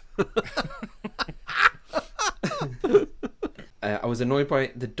kids. I was annoyed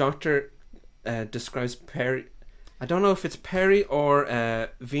by the Doctor describes Perry. I don't know if it's Perry or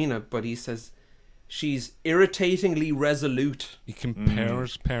Vina, but he says she's irritatingly resolute, He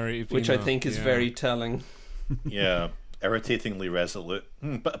compares Perry to which I Vina. think is Yeah. very telling. Yeah, irritatingly resolute.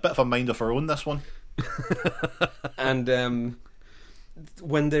 But a bit of a mind of her own, this one. And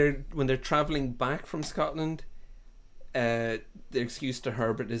when they're traveling back from Scotland, the excuse to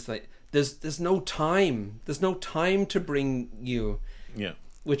Herbert is like, there's no time. There's no time to bring you. Yeah.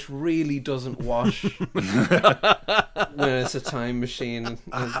 Which really doesn't wash when it's a time machine.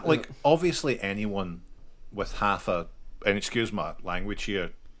 Like, obviously anyone with half a, and excuse my language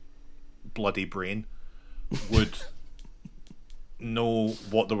here, bloody brain, would know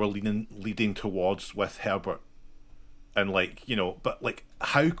what they were leading towards with Herbert. And, like, you know, but, like,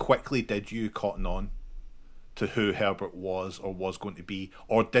 how quickly did you cotton on to who Herbert was or was going to be?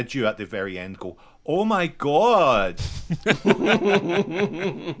 Or did you at the very end go, oh my god?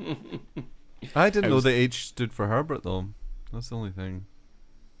 I didn't know the H stood for Herbert, though. That's the only thing.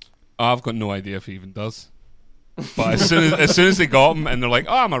 I've got no idea if he even does. But as soon as they got him and they're like,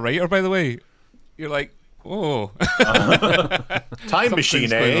 oh, I'm a writer, by the way, you're like, oh. Time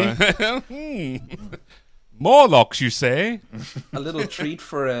machine, eh? Morlocks, you say? A little treat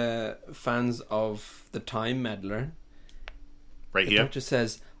for fans of the Time Meddler. Right The here. doctor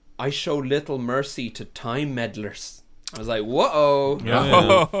says, I show little mercy to time meddlers. I was like, whoa.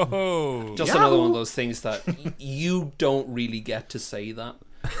 Yeah. Just another one of those things that you don't really get to say that.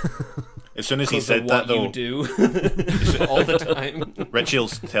 As soon as he 'Cause said of that, what though, you do all the time. Richie will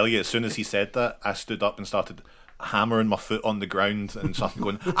tell you, as soon as he said that, I stood up and started hammering my foot on the ground and started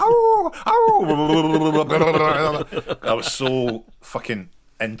going, ow, ow. I was so fucking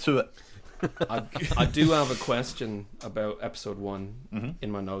into it. I do have a question about episode 1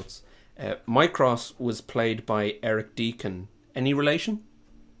 in my notes. Mycross was played by Eric Deacon. Any relation?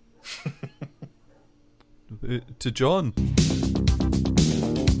 To John.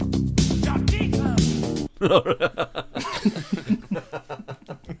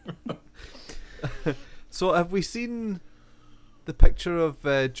 So, have we seen the picture of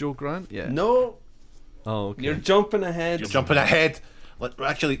Joe Grant yet? No. Oh, okay. You're jumping ahead. You're jumping ahead.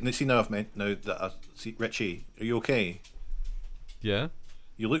 Actually, see now I've meant now that I see Richie. Are you okay? Yeah.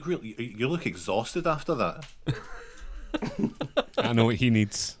 You look really. You look exhausted after that. I know what he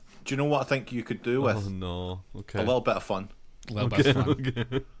needs. Do you know what I think you could do with? Oh no. Okay. A little bit of fun. A little bit of fun. Okay.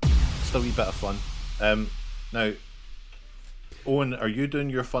 Just a wee bit of fun. Now, Owen, are you doing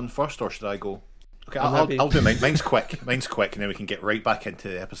your fun first, or should I go? Okay, I'll do mine. Mine's quick. Mine's quick, and then we can get right back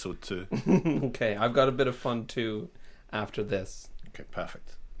into episode 2. Okay, I've got a bit of fun too after this. Okay,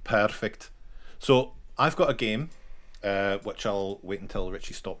 perfect. So I've got a game, which I'll wait until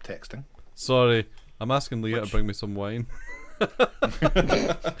Richie stopped texting. Sorry, I'm asking Leah to bring me some wine.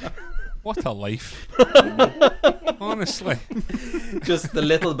 What a life. Honestly. Just the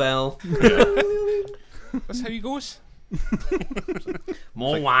little bell. That's how he goes.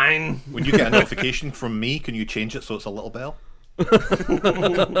 More wine. When you get a notification from me, can you change it so it's a little bell?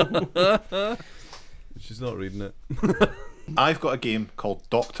 She's not reading it. I've got a game called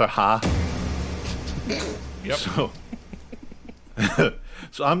Doctor Ha. Yep.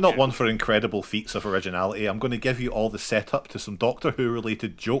 So I'm not one for incredible feats of originality. I'm going to give you all the setup to some Doctor Who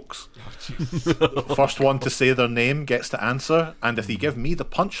related jokes. First one to say their name gets to answer, and if they give me the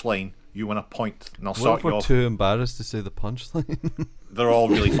punchline, you win a point. And I'll What start if you we're off. too embarrassed to say the punchline? They're all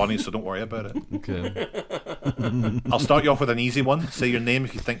really funny, so don't worry about it. Okay. I'll start you off with an easy one. Say your name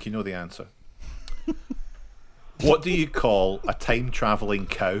if you think you know the answer. What do you call a time travelling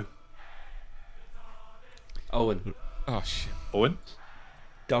cow? Owen. Oh, shit. Owen?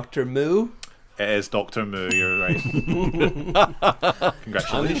 Dr. Moo. It is Dr. Moo, you're right.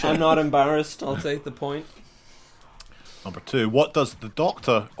 Congratulations. I'm not embarrassed. I'll take the point. Number 2. What does the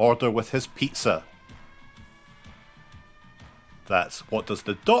Doctor order with his pizza? That's what does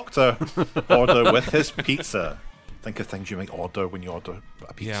the Doctor order with his pizza? Think of things you might order when you order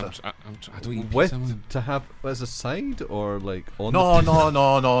a pizza. Yeah, I don't eat With pizza, man. to have as a side or like on No, the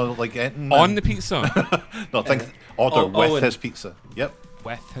no. Like On the pizza. No, think order with Owen. his pizza. Yep.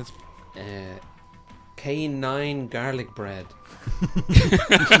 With his... K9 garlic bread.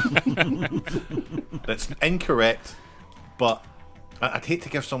 That's incorrect, but I'd hate to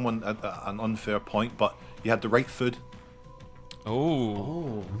give someone an unfair point, but you had the right food.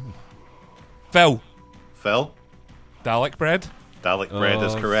 Oh. Phil. Phil? Dalek bread. Dalek bread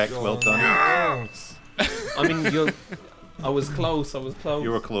is correct. God. Well done. I mean, I was close.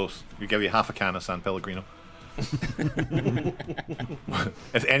 You were close. We give you half a can of San Pellegrino.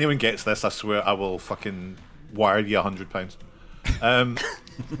 If anyone gets this, I swear I will fucking wire you £100.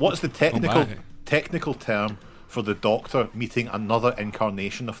 What's the technical term for the Doctor meeting another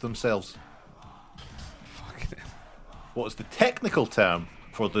incarnation of themselves? What is the technical term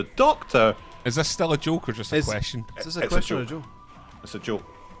for the Doctor? Is this still a joke or just a question? Is this a question or a joke? It's a joke.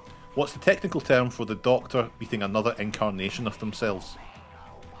 What's the technical term for the Doctor meeting another incarnation of themselves?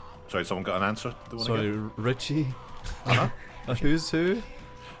 Sorry, someone got an answer? Sorry, Richie. Uh-huh. A who's who?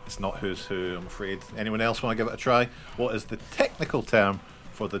 It's not who's who, I'm afraid. Anyone else want to give it a try? What is the technical term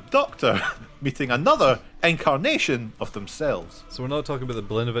for the Doctor meeting another incarnation of themselves? So we're not talking about the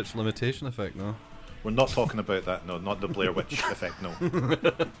Blinovich limitation effect, no? We're not talking about that, no. Not the Blair Witch effect, no.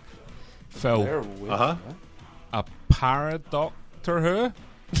 Phil. Uh-huh. A Paradoctor Who?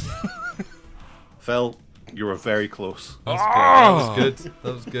 Phil, you were very close. That was good.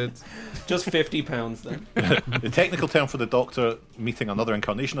 That was good. Just £50 then. The technical term for the Doctor meeting another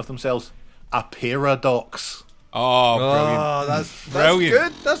incarnation of themselves, a paradox. Oh, brilliant. Oh, that's Brilliant.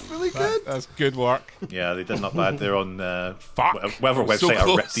 good. That's really good. That's good work. Yeah, they did not bad. They're on Fuck. whatever So website I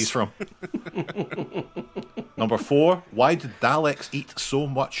close. ripped these from. Number 4. Why did Daleks eat so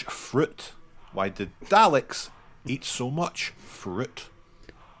much fruit? Why did Daleks eat so much fruit?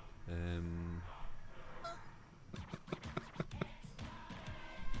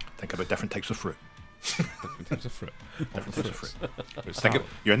 Think about different types of fruit. Different types of fruit. Different types of fruit. Fruit Think salad. of,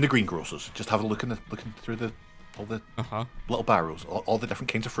 you're in the greengrocers. Just have a look looking through all the little barrels, all the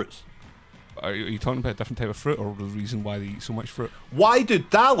different kinds of fruits. Are you talking about a different type of fruit or the reason why they eat so much fruit? Why do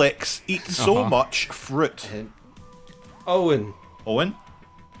Daleks eat so much fruit? Owen, Owen?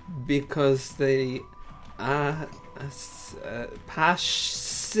 because they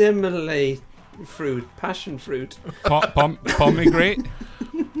assimilate fruit, passion fruit. Pomegranate?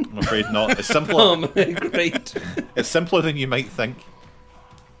 I'm afraid not. It's simpler. Great. It's simpler than you might think.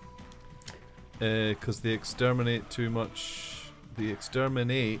 Because they exterminate too much.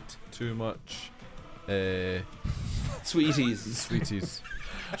 Sweeties. Sweeties.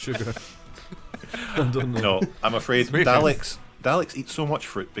 Sugar. I don't know. No, I'm afraid Sweeties. Daleks eat so much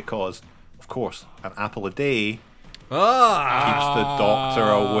fruit because, of course, an apple a day Ah! keeps the Doctor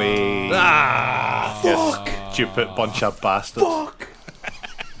away. Fuck! Stupid bunch of bastards. Fuck.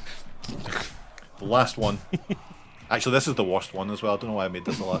 The last one. Actually, this is the worst one as well. I don't know why I made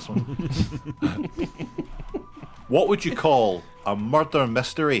this the last one. What would you call a murder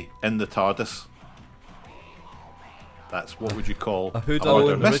mystery in the TARDIS? That's what would you call a whodunit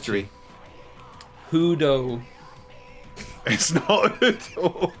murder in the mystery? Hoodo. It's not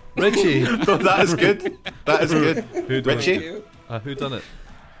Whodo. Richie. No, that is good. That is good. Whodunit. Richie? Who done it?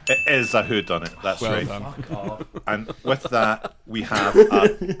 It is a whodunit. That's Well right. done. Fuck off. And with that, we have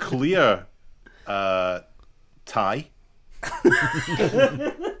a clear tie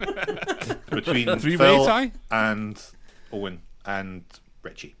between Three-way Phil tie? and Owen and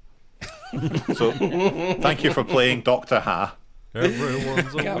Richie. So, thank you for playing Doctor Ha.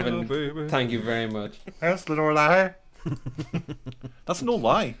 Everyone's a Gavin, winner, baby. thank you very much. That's no lie. That's no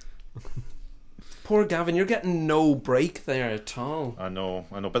lie. Poor Gavin, you're getting no break there at all. I know,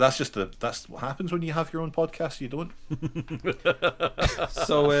 but that's what happens when you have your own podcast. You don't.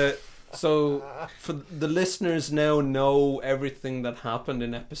 So for the listeners now know everything that happened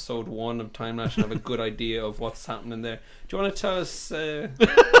in episode 1 of Timelash and have a good idea of what's happening there. Do you want to tell us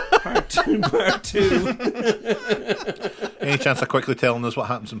part two? Any chance of quickly telling us what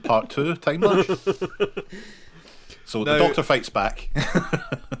happens in part 2 of Timelash? So the No. Doctor fights back.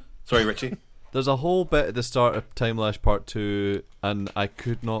 Sorry, Richie. There's a whole bit at the start of Timelash Part 2, and I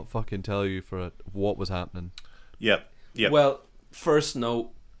could not fucking tell you what was happening. Yep. Well, first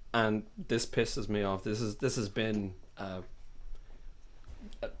note, and this pisses me off. This has been a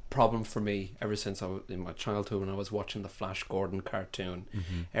problem for me ever since I was in my childhood when I was watching the Flash Gordon cartoon.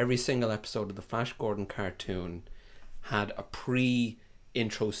 Mm-hmm. Every single episode of the Flash Gordon cartoon had a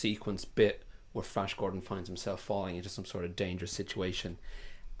pre-intro sequence bit where Flash Gordon finds himself falling into some sort of dangerous situation.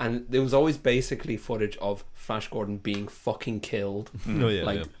 And there was always basically footage of Flash Gordon being fucking killed. Oh, yeah,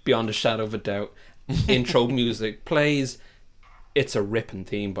 like, yeah. beyond a shadow of a doubt. Intro music plays. It's a ripping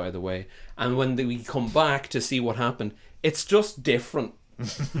theme, by the way. And when we come back to see what happened, it's just different.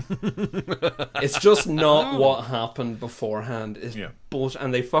 It's just not what happened beforehand. It's bullshit.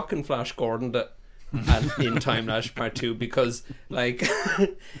 And they fucking Flash Gordoned it in Timelash Part 2 because, like,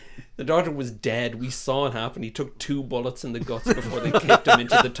 the Doctor was dead. We saw it happen. He took 2 bullets in the guts before they kicked him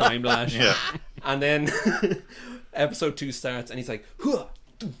into the Timelash. Yeah. And then episode 2 starts and he's like, "Huh,"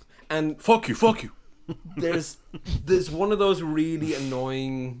 and Fuck you. there's one of those really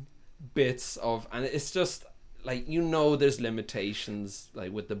annoying bits of, and it's just like, you know, there's limitations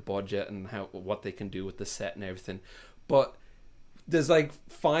like with the budget and what they can do with the set and everything, but there's like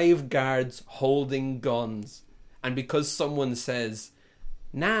 5 guards holding guns, and because someone says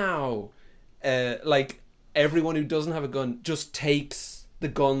now, like everyone who doesn't have a gun just takes the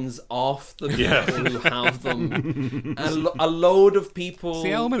guns off the people who have them. A load of people. It's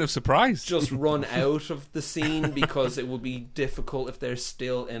the element of surprise. Just run out of the scene because it would be difficult if they're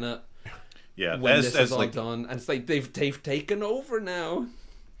still in it. Yeah, when this is all done, and it's like they've taken over now.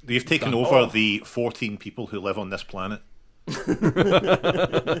 They've taken over the 14 people who live on this planet.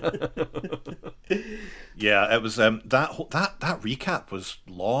 Yeah, it was that recap was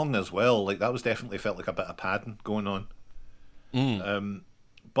long as well. Like that was definitely felt like a bit of padding going on.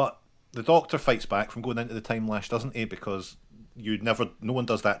 But the Doctor fights back from going into the Timelash, doesn't he? Because no one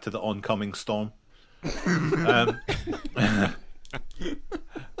does that to the oncoming storm.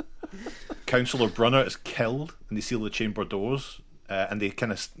 Councillor Brunner is killed, and they seal the chamber doors, and they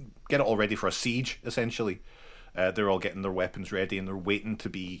kind of get it all ready for a siege. Essentially, they're all getting their weapons ready, and they're waiting to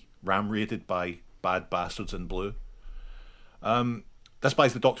be ram raided by bad bastards in blue. This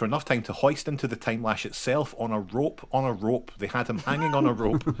buys the Doctor enough time to hoist into the Timelash itself on a rope. They had him hanging on a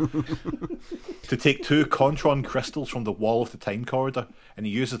rope to take 2 Contron crystals from the wall of the time corridor, and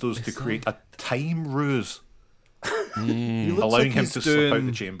he uses those to create a time ruse, allowing him to slip out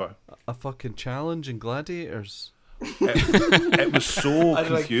the chamber. A fucking challenge in Gladiators. It was so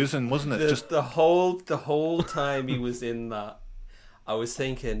confusing, wasn't it? Just the whole time he was in that, I was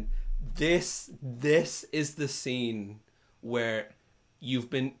thinking, this is the scene where you're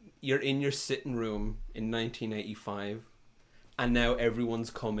in your sitting room in 1985, and now everyone's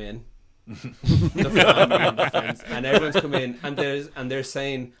come in. The family and the friends, and everyone's come in, and they're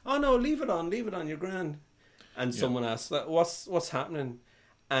saying, "Oh no, leave it on, you're grand." And someone asks, "What's happening?"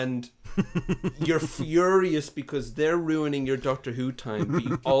 And you're furious because they're ruining your Doctor Who time, but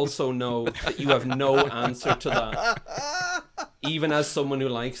you also know that you have no answer to that. Even as someone who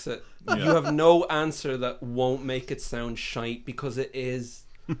likes it, you have no answer that won't make it sound shite, because it is.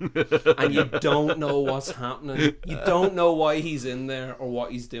 And you don't know what's happening. You don't know why he's in there or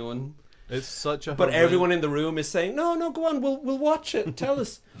what he's doing. It's such a. But everyone in the room is saying, "No, go on. We'll watch it. Tell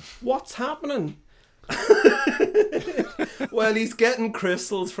us what's happening." Well, he's getting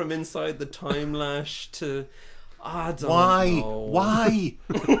crystals from inside the Timelash to. I don't know. Why?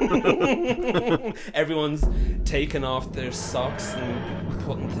 Everyone's taking off their socks and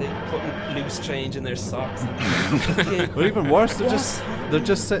putting loose change in their socks. Or even worse, they're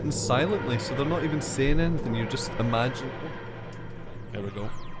just sitting silently, so they're not even saying anything. You just imagine. There we go.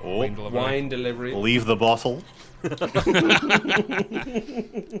 Wine delivery. Leave the bottle.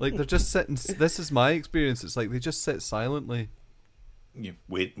 Like they're just sitting. This is my experience. It's like they just sit silently. You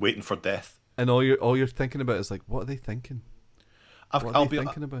waiting for death. And all you're thinking about is like, what are they thinking? What are they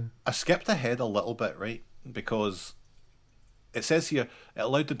thinking about? I skipped ahead a little bit, right? Because it says here it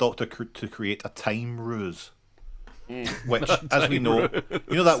allowed the Doctor to create a time ruse, which, as we know,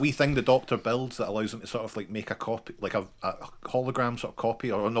 you know that wee thing the Doctor builds that allows him to sort of like make a copy, like a hologram sort of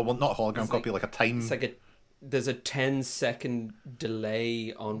copy, or no, not a hologram copy, like a time. It's like there's a 10-second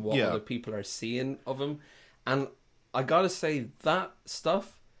delay on what other people are seeing of him, and I gotta say that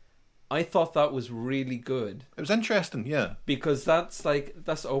stuff. I thought that was really good. It was interesting, yeah. Because that's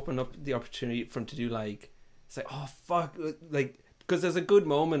opened up the opportunity for him to do it's like, oh fuck, because there's a good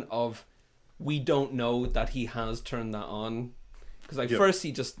moment of we don't know that he has turned that on. Because first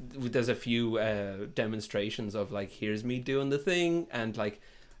there's a few demonstrations of here's me doing the thing, and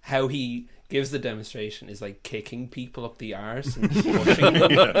how he gives the demonstration is kicking people up the arse and pushing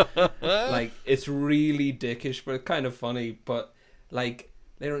them. It's really dickish, but kind of funny. But they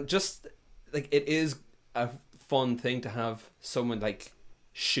don't just it is a fun thing to have someone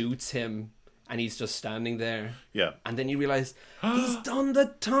shoots him and he's just standing there. Yeah. And then you realise he's done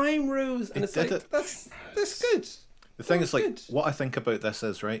the time ruse, and that's good. The thing is, what I think about this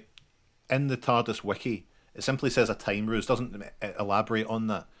is, right, in the TARDIS wiki, it simply says a time ruse, doesn't elaborate on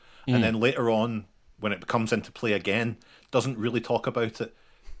that. And then later on, when it comes into play again, doesn't really talk about it.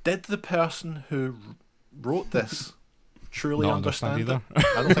 Did the person who wrote this truly understand it?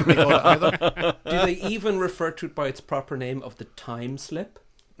 I don't think they got it either. Do they even refer to it by its proper name of the time slip?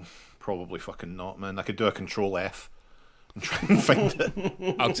 Probably fucking not, man. I could do a Control F and try and find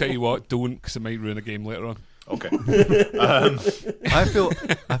it. I'll tell you what, don't, because it might ruin a game later on. Okay.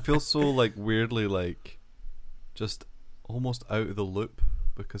 I feel so weirdly just almost out of the loop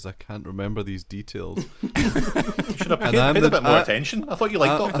because I can't remember these details. You should have paid a bit more attention. I thought you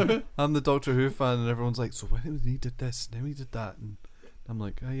liked Doctor Who. I'm the Doctor Who fan, and everyone's like, so when he did this, and then he did that, and I'm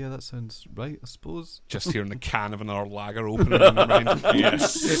like, oh yeah, that sounds right, I suppose. Just hearing the can of another lager opening in my mind.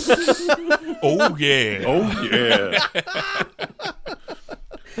 Yes. Oh yeah. Oh yeah.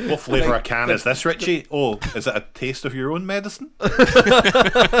 What flavour of can is this, Richie? Oh, is it a taste of your own medicine?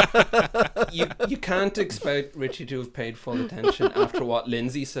 You can't expect Richie to have paid full attention after what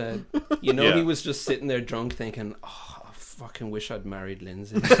Lindsay said. You know, he was just sitting there drunk thinking, oh, I fucking wish I'd married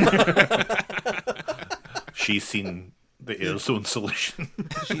Lindsay. She's seen the air zone solution.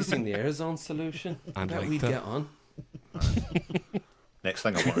 She's seen the air zone solution. I bet we'd get on. Next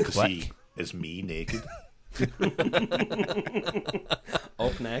thing I wanted to see is me naked.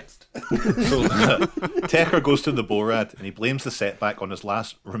 Up next. So Tecker goes to the Borad and he blames the setback on his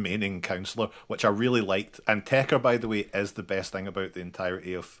last remaining counsellor, which I really liked. And Tecker, by the way, is the best thing about the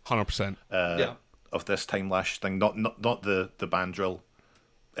entirety of 100%. Of this Timelash thing. Not the band drill.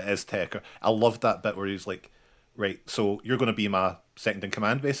 It is Tecker. I loved that bit where he's like, right, so you're going to be my second in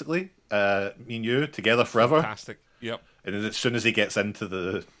command, basically. Me and you together forever. Fantastic. Yep. And then as soon as he gets into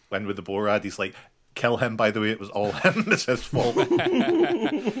the win with the Borad, he's like, kill him, by the way, it was all him. It's his fault.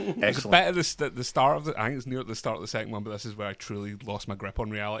 Excellent. It's better the start of I think it's near at the start of the second one, but this is where I truly lost my grip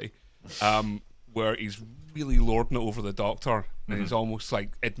on reality. Where he's really lording it over the Doctor, and he's almost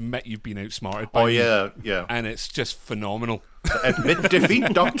like, admit you've been outsmarted by me. Yeah. And it's just phenomenal. Admit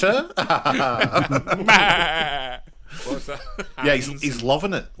defeat, Doctor. What's that? Yeah, he's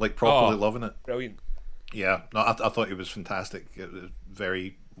loving it, like properly loving it. Brilliant. Yeah, no, I thought it was fantastic. It was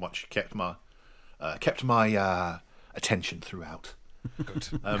very much kept my attention throughout. Good.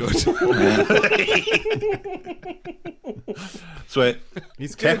 So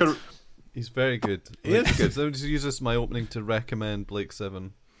He's good. Tecker, He's very good. He is good. So just use this as my opening to recommend Blake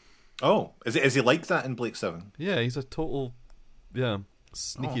 7. oh, is he like that in Blake 7? Yeah, he's a total,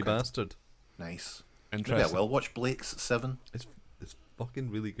 sneaky bastard. Nice. Maybe I Interesting. will watch Blake's 7. It's fucking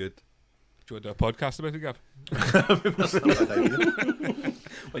really good. Do you want to do a podcast about it, Gav? That's not a bad idea.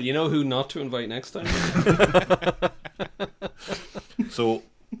 Well, you know who not to invite next time? So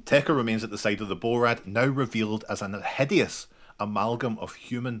Tecker remains at the side of the Borad, now revealed as an hideous amalgam of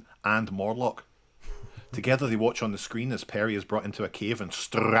human and Morlock. Together they watch on the screen as Perry is brought into a cave and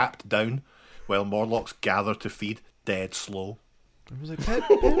strapped down, while Morlocks gather to feed, dead slow. I was like, Perry?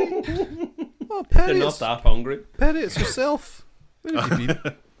 Oh, Perry, They're not that hungry. Perry, it's yourself. Where have you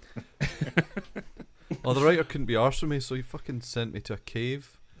been? Oh, the writer couldn't be arsed with me, so he fucking sent me to a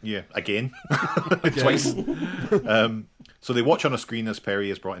cave. Yeah, again. Twice. So they watch on a screen as Perry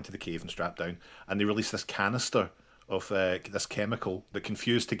is brought into the cave and strapped down, and they release this canister of this chemical that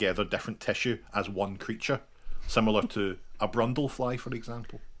confused together different tissue as one creature, similar to a brundlefly, for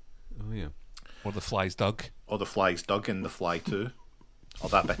example. Oh, yeah. Or the fly's Doug. Or the fly's Doug in The Fly 2. Or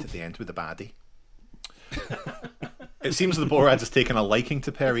that bit at the end with the baddie. It seems the Borad has taken a liking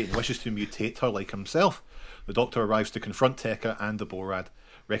to Perry and wishes to mutate her like himself. The Doctor arrives to confront Tecker and the Borad,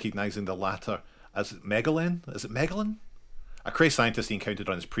 recognising the latter as Megalyn. Is it Megalyn? A crazed scientist he encountered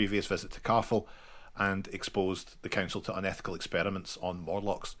on his previous visit to Carfel and exposed the Council to unethical experiments on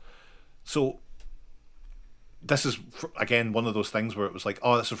Morlocks. So this is, again, one of those things where it was like,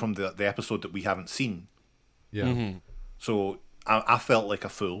 oh, this is from the episode that we haven't seen. Yeah. Mm-hmm. So I felt like a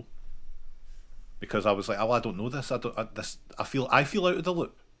fool. Because I was like, oh, I don't know this. I feel out of the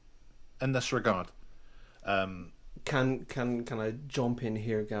loop in this regard. Can I jump in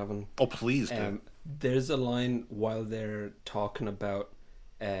here, Gavin? Oh, please do. There's a line while they're talking about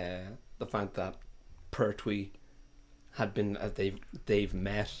the fact that Pertwee had been they've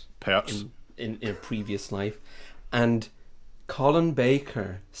met in a previous life, and Colin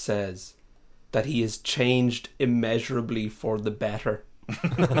Baker says that he has changed immeasurably for the better.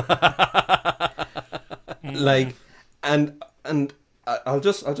 Like, and I'll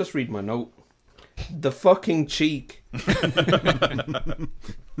just read my note. The fucking cheek.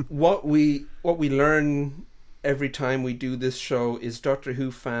 What we learn every time we do this show is Doctor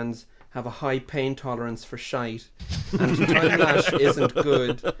Who fans have a high pain tolerance for shite, and Timelash isn't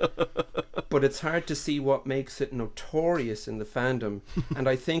good, but it's hard to see what makes it notorious in the fandom. And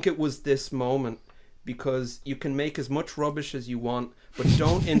I think it was this moment, because you can make as much rubbish as you want, but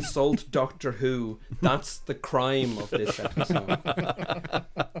don't insult Doctor Who. That's the crime of this episode.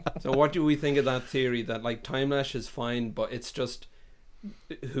 So what do we think of that theory that, like, Timelash is fine, but it's just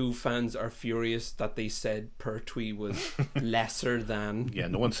Who fans are furious that they said Pertwee was lesser than... Yeah,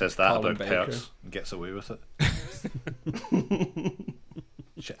 no one says that Colin about Baker. Pertz and gets away with it.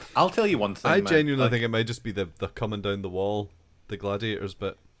 Shit. I'll tell you one thing, I man. genuinely Like, think it might just be the coming down the wall, the gladiators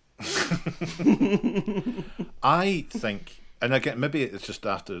bit. I think, and again, maybe it's just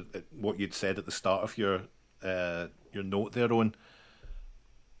after what you'd said at the start of your note there, Owen.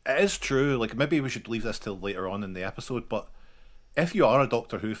 It is true. Like, maybe we should leave this till later on in the episode, but if you are a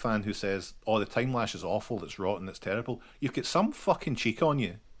Doctor Who fan who says, "Oh, the Timelash is awful, it's rotten, it's terrible," you've got some fucking cheek on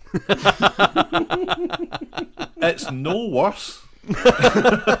you. It's no worse.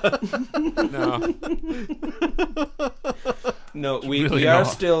 No, we really are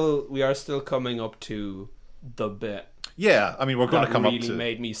not. still coming up to the bit. Yeah, I mean, we're going to come really up to.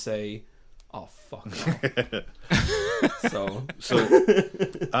 made me say, "Oh fuck." No. so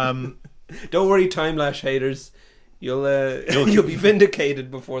don't worry, Timelash haters. You'll be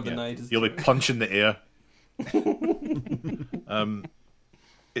vindicated before the night is. You'll be punching the air.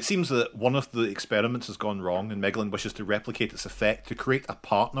 It seems that one of the experiments has gone wrong, and Megalyn wishes to replicate its effect to create a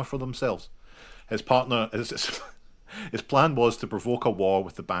partner for themselves. His plan was to provoke a war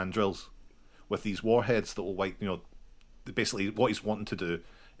with the Bandrills, with these warheads that will wipe. Basically, what he's wanting to do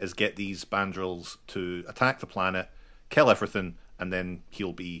is get these Bandrills to attack the planet, kill everything, and then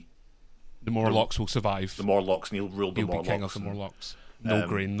he'll be. The Morlocks will survive. The Morlocks, and he'll rule the He'll Morlocks. be king of the Morlocks. No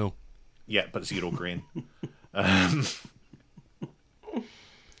grain, though. Yeah, but 0 grain. But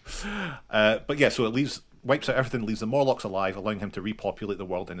yeah, so it wipes out everything, leaves the Morlocks alive, allowing him to repopulate the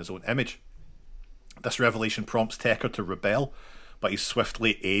world in his own image. This revelation prompts Tekker to rebel, but he's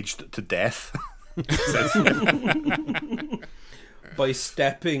swiftly aged to death. By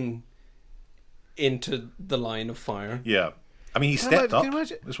stepping into the line of fire. Yeah. I mean, he stepped up.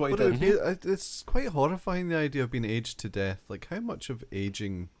 That's what he did. It's quite horrifying, the idea of being aged to death. Like, how much of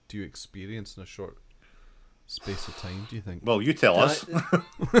aging do you experience in a short space of time, do you think? Well, you tell us.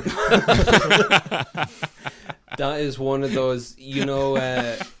 That is one of those, you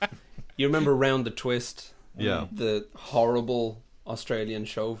remember Round the Twist? Yeah. The horrible Australian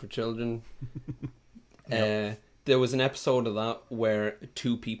show for children. There was an episode of that where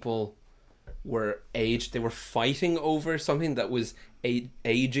two people were aged. They were fighting over something that was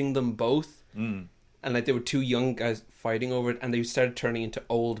aging them both. And like they were two young guys fighting over it, and they started turning into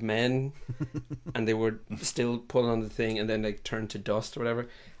old men, and they were still pulling on the thing, and then like turned to dust or whatever.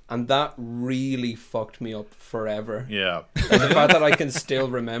 And that really fucked me up forever. Yeah. Like, the fact that I can still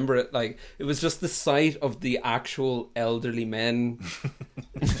remember it, like it was just the sight of the actual elderly men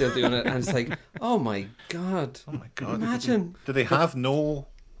still doing it, and it's like, oh my god, imagine. Do they have no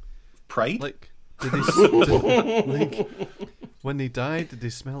pride? Like, did they when they died, did they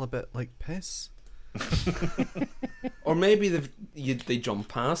smell a bit like piss? Or maybe they jump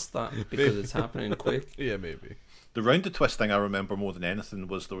past that because it's happening quick. Yeah, maybe. The Round the Twist thing I remember more than anything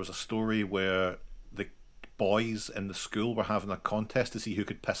was there was a story where the boys in the school were having a contest to see who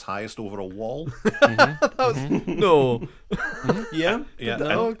could piss highest over a wall. No. Yeah. Yeah.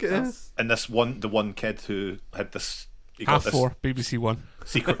 Okay. And the one kid who had this. He Half got this 4, BBC One.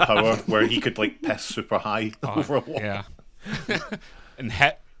 secret power where he could like piss super high over a wall. Yeah. And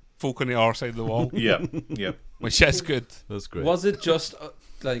hit folk on the other side of the wall. Yeah. Which is good. That's great. Was it just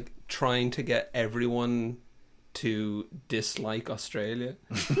like trying to get everyone to dislike Australia?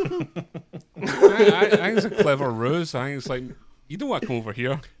 I think it's a clever ruse. I think it's like, you don't want to come over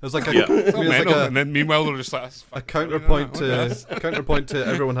here. It was like Yeah. It's not it's like mental. And then meanwhile they're just like, a counterpoint to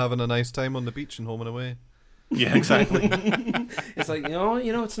everyone having a nice time on the beach and home and away. Yeah, exactly. It's like,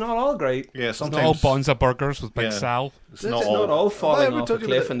 it's not all great. Yeah, It's not sometimes all Bonza burgers with Big Yeah. Sal. it's It's not not all. all falling ever off a told you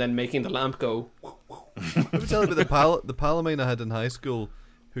cliff that- and then making the lamp go. Let me tell you about the pal of mine I had in high school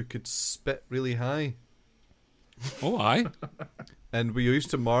who could spit really high. Oh, aye. And we used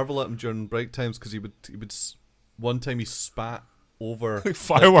to marvel at him during break times because he would one time he spat over Like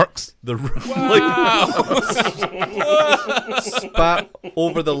fireworks. the roof, Wow. spat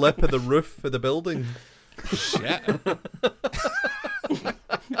over the lip of the roof of the building. Shit.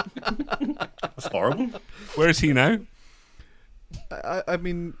 That's horrible. Where is he now? I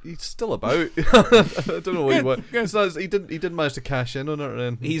mean, he's still about. I don't know what he was. It's not, he didn't manage to cash in on it.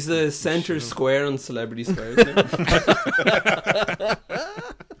 Then He's the centre square on Celebrity Squares now.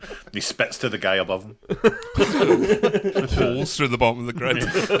 He spits to the guy above him. Holes through the bottom of the grid.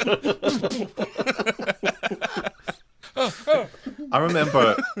 I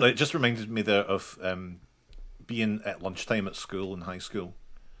remember, it just reminded me there of being at lunchtime at school in high school,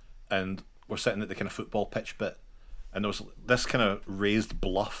 and we're sitting at the kind of football pitch bit, and there was this kind of raised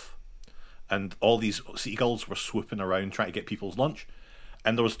bluff, and all these seagulls were swooping around trying to get people's lunch,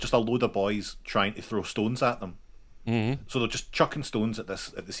 and there was just a load of boys trying to throw stones at them. Mm-hmm. So they're just chucking stones at the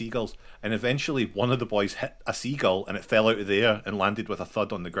seagulls, and eventually one of the boys hit a seagull, and it fell out of the air and landed with a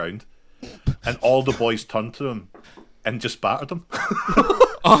thud on the ground, and all the boys turned to him and just battered him.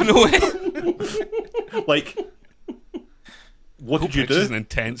 Oh, no way. Like, what did you Pitch is do? an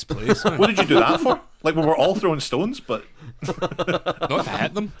intense place, man. What did you do that for? Like, we were all throwing stones, but Not to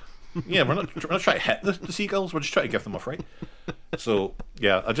hit them. Yeah, we're not trying to hit the seagulls. We're just trying to give them a fright. So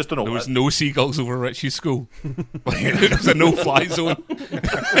yeah, I just don't know. There was no seagulls over Richie's school. It was a no-fly zone.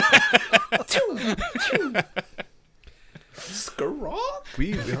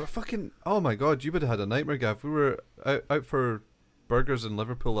 We were fucking. Oh my god, you would have had a nightmare, Gav. We were out for burgers in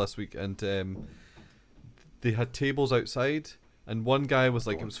Liverpool last week, and they had tables outside. And one guy was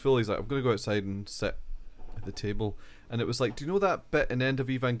like, it was full. He's like, I'm gonna go outside and sit at the table. And it was like, do you know that bit in End of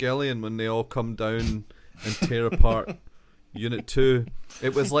Evangelion when they all come down and tear apart Unit 2?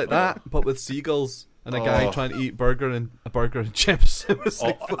 It was like that, but with seagulls and a guy trying to eat a burger and chips. It was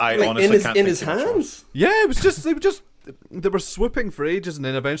like, I honestly can't in think his of the hands. yeah, it was just they were swooping for ages, and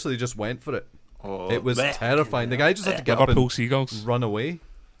then eventually they just went for it. It was terrifying. The guy just had to get Liverpool up and seagulls. run away.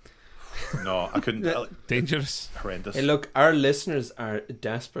 No, I couldn't. Dangerous. Horrendous. Hey, look, our listeners are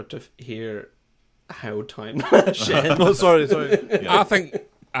desperate to hear how Timelash ends. Oh, sorry. I think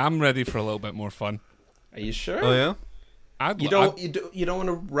I'm ready for a little bit more fun. Are you sure? Oh yeah. You don't want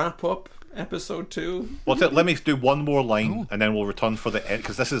to wrap up episode 2? Well, let me do one more line, and then we'll return for the end,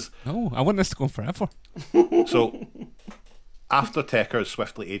 because this is... No, I want this to go on forever. So, after Tekker is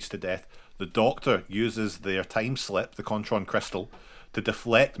swiftly aged to death, the Doctor uses their time slip, the Contron crystal, to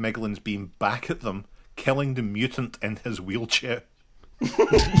deflect Miglin's beam back at them, killing the mutant in his wheelchair.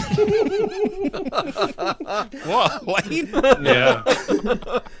 What? Line? Yeah.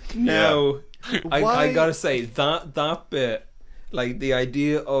 No. I gotta say, that bit, like, the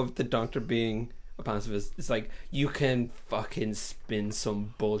idea of the Doctor being a pacifist, it's like, you can fucking spin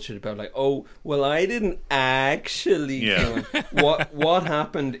some bullshit about, like, oh, well, I didn't actually kill him. What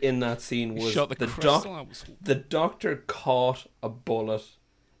happened in that scene was the Doctor caught a bullet,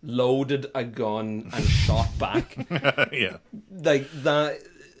 loaded a gun, and shot back. Yeah. Like,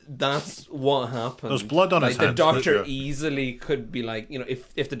 that's what happened. There's blood on his hands. The Doctor right? easily could be like,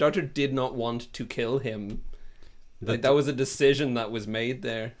 if the Doctor did not want to kill him, like, that was a decision that was made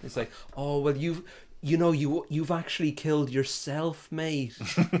there. It's like, oh, well, you've actually killed yourself, mate.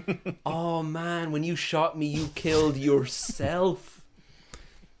 Oh man, when you shot me, you killed yourself.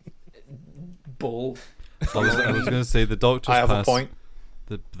 Bull. I was going to say the Doctor's I have pass, a point.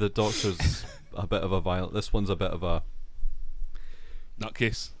 The Doctor's a bit of a violent. This one's a bit of a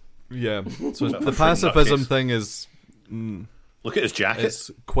nutcase. Yeah. So the pacifism thing is. Look at his jacket. It's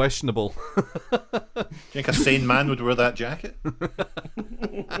questionable. Do you think a sane man would wear that jacket?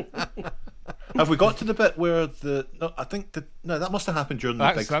 Have we got to the bit where that must have happened during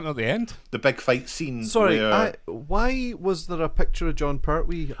That's not the end. The big fight scene. Sorry, where, why was there a picture of John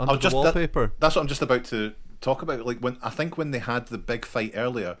Pertwee under the wallpaper? That's what I'm just about to talk about. Like, when they had the big fight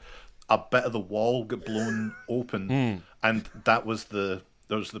earlier, a bit of the wall got blown open, and there was the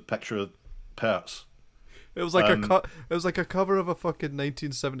picture of Pertz. It was like it was like a cover of a fucking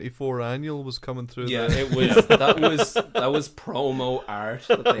 1974 annual was coming through. Yeah, there. it was. That was promo art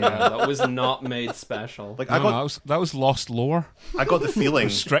that they had. That was not made special. Like, that was lost lore. I got the feeling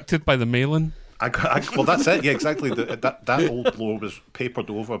restricted by the mail-in. Well, that's it. Yeah, exactly. That old lore was papered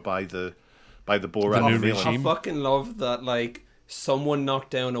over by the Borat I fucking love that. Like, someone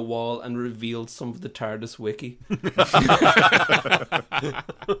knocked down a wall and revealed some of the TARDIS wiki.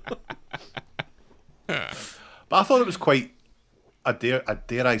 But I thought it was quite, I dare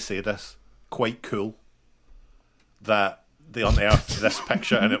I say this, quite cool that they unearthed this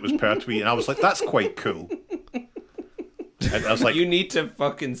picture and it was Pertwee, and I was like, that's quite cool. And I was like, you need to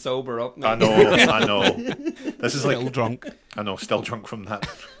fucking sober up now. I know. This is still drunk. I know, still drunk from that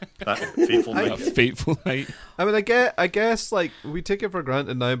fateful night. Fateful night. I mean, I guess like we take it for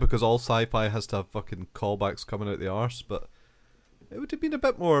granted now because all sci-fi has to have fucking callbacks coming out the arse, but it would have been a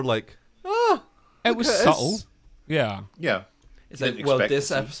bit more like, it was subtle. Yeah. It's like, well, this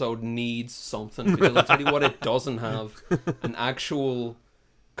episode needs something, because I'll tell you what, it doesn't have an actual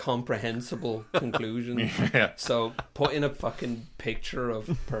comprehensible conclusion. Yeah. So put in a fucking picture of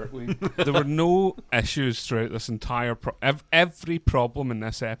Pertwee. There were no issues throughout this entire every problem in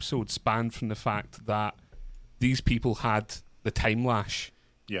this episode spanned from the fact that these people had the Timelash.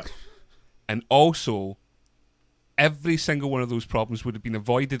 Yeah. And also, every single one of those problems would have been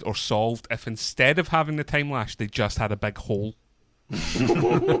avoided or solved if instead of having the Timelash, they just had a big hole.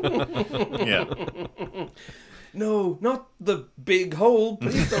 Yeah. No, not the big hole.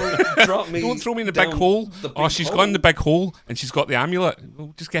 Please don't drop me. Don't throw me in the big hole. She's gone in the big hole and she's got the amulet.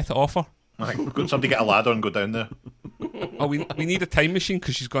 We'll just get it off her. Right, somebody get a ladder and go down there. We need a time machine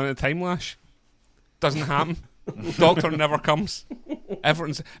because she's gone in a Timelash. Doesn't happen. Doctor never comes.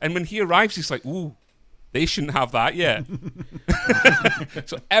 And when he arrives, he's like, ooh, they shouldn't have that yet.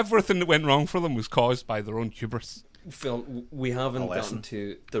 So everything that went wrong for them was caused by their own hubris. Phil, we haven't A lesson. gotten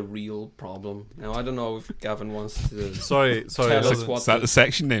to the real problem. Now, I don't know if Gavin wants to Sorry. tell us what Is that the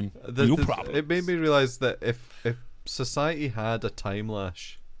section name? Real problem. It made me realise that if society had a time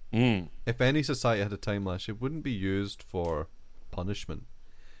lash, if any society had a time lash, it wouldn't be used for punishment.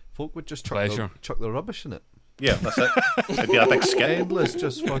 Folk would just chuck the rubbish in it. Yeah, that's it. It'd be a big skip. Endless,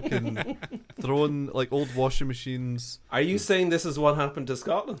 just fucking throwing like old washing machines. Are you saying this is what happened to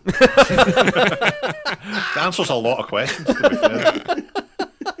Scotland? It answers a lot of questions, to be fair.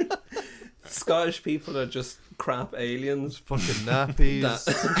 Scottish people are just crap aliens. Fucking nappies.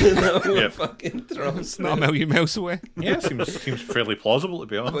 that were Yep. fucking thrown. It's not a million miles away. Yeah, seems fairly plausible, to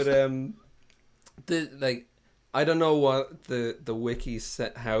be honest. But I don't know what the wiki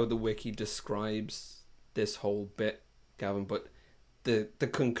said, how the wiki describes this whole bit, Gavin, but the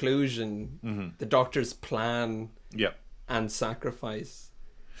conclusion, the Doctor's plan and sacrifice.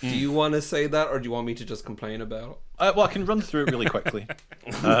 Do you want to say that, or do you want me to just complain about it? Well, I can run through it really quickly.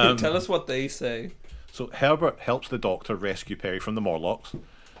 Tell us what they say. So Herbert helps the Doctor rescue Perry from the Morlocks.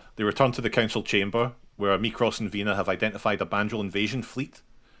 They return to the Council chamber, where Mikros and Vina have identified a Bandrel invasion fleet,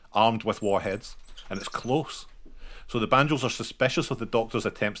 armed with warheads, and it's close. So the Bandrels are suspicious of the Doctor's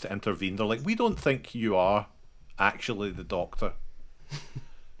attempts to intervene. They're like, we don't think you are actually the Doctor.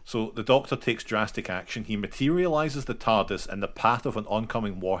 So the Doctor takes drastic action. He materialises the TARDIS in the path of an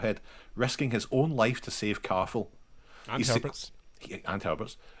oncoming warhead, risking his own life to save Carful. And Herbert's. And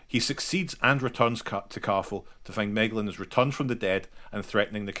Herbert's. He succeeds and returns to Carful to find Megalyn has returned from the dead and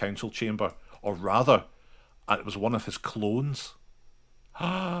threatening the Council chamber. Or rather, it was one of his clones.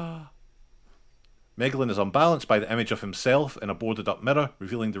 Megalyn is unbalanced by the image of himself in a boarded up mirror,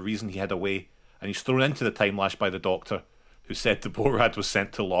 revealing the reason he hid away, and he's thrown into the time lash by the Doctor, who said the Borad was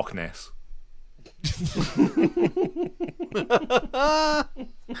sent to Loch Ness.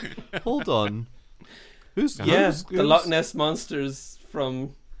 Hold on. Who's the Loch Ness monsters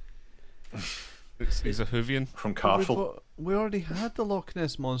from... He's a Whovian. From Carful. We already had the Loch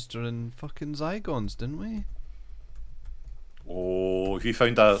Ness monster in fucking Zygons, didn't we? Oh, have you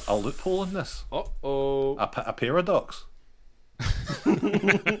found a loophole in this? Uh-oh. A paradox?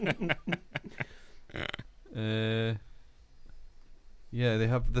 Yeah, they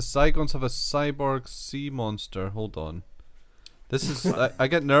have... The Zygons have a cyborg sea monster. Hold on. This is... I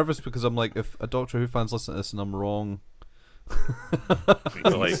get nervous because I'm like, if a Doctor Who fan's listen to this and I'm wrong...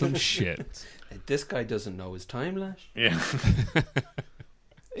 Like, some shit. This guy doesn't know his time lash. Yeah.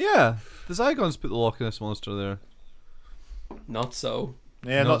 Yeah, the Zygons put the Loch Ness monster there. Not so.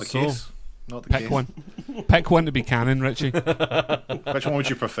 Yeah, not the case. Not the case. Pick one. Pick one to be canon, Richie. Which one would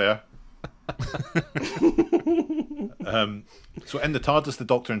you prefer? So in the TARDIS, the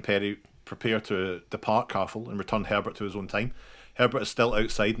Doctor and Perry prepare to depart Carful and return Herbert to his own time. Herbert is still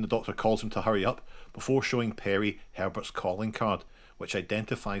outside and the Doctor calls him to hurry up before showing Perry Herbert's calling card, which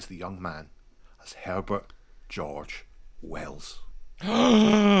identifies the young man as Herbert George Wells. Fuck!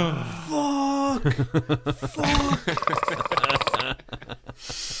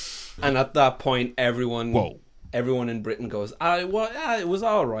 And at that point, everyone in Britain goes, it was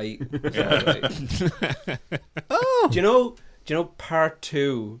all right. Oh, do you know? Part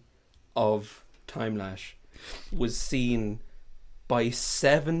 2 of Timelash was seen by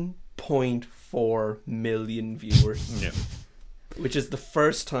 7.4 million viewers. Yeah. Which is the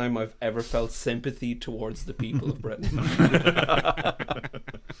first time I've ever felt sympathy towards the people of Britain.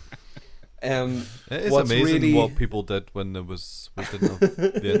 It is amazing what people did when we didn't have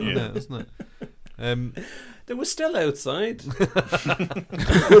the internet, isn't it? They were still outside.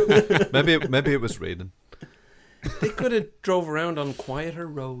 maybe it was raining. They could have drove around on quieter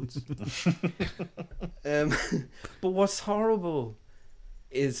roads. But what's horrible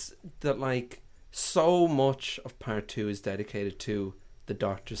is that, like, so much of part 2 is dedicated to the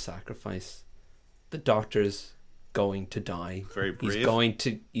Doctor's sacrifice. The Doctor's going to die. Very brave.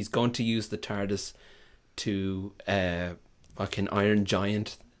 He's going to use the TARDIS to fucking Iron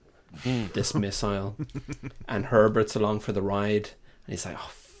Giant this missile. And Herbert's along for the ride. And he's like,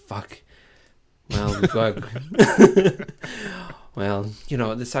 oh fuck. Well, we've got well,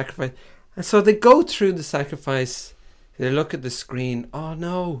 the sacrifice. And so they go through the sacrifice. They look at the screen. Oh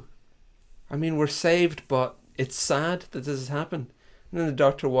no. I mean, we're saved, but it's sad that this has happened. And then the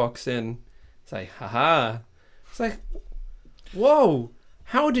Doctor walks in. It's like, haha. It's like, whoa,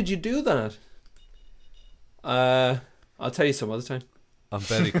 how did you do that? I'll tell you some other time. I'm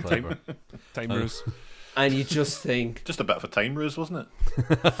very clever. Time ruse. And you just think... Just a bit of a time ruse, wasn't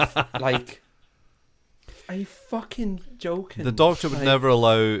it? Like, Are you fucking joking? The Doctor would Like, never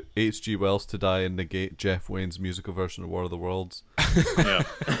allow H.G. Wells to die and negate Jeff Wayne's musical version of War of the Worlds. Yeah.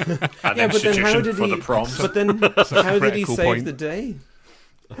 An Yeah, but then how institution did for he? the proms. But then how did he critical save point. the day?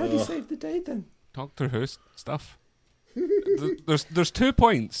 How did he save the day then? Doctor Who stuff. There's 2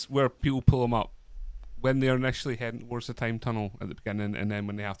 points where people pull them up. When they're initially heading towards the time tunnel at the beginning, and then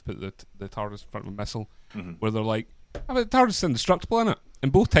when they have to put the TARDIS in front of a missile, where they're like, "Ah, but the TARDIS is indestructible in it."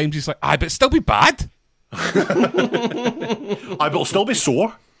 And both times he's like, "Aye, but it'll still be bad." I but it'll still be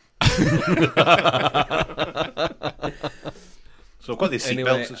sore. So I've got these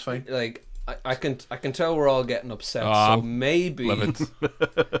seatbelts. It's fine. Like I can tell we're all getting upset. Ah, So maybe Livid.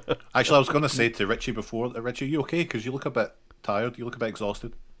 Actually, I was going to say to Richie before, Richie, you okay? Because you look a bit tired. You look a bit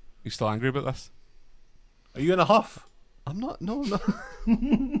exhausted. You still angry about this? Are you in a huff? I'm not. No, no.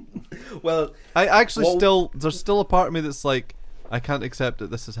 well, I actually Well- there's still a part of me that's like, I can't accept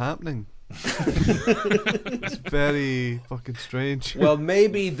that this is happening. It's very fucking strange. well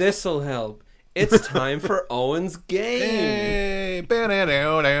maybe this'll help. It's time for Owen's game. Hey,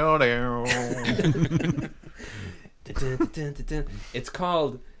 ba-da-dow-dow-dow. It's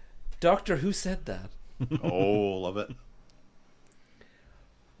called Doctor Who Said That. Oh, love it.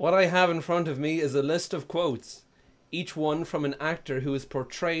 What I have in front of me is a list of quotes, each one from an actor who has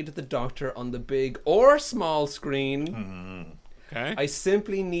portrayed the Doctor on the big or small screen. Okay. I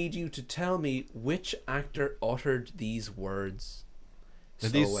simply need you to tell me which actor uttered these words. Are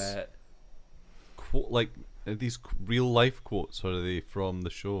these- are these real life quotes, or are they from the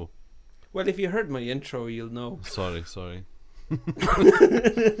show? well, if you heard my intro, you'll know. Sorry.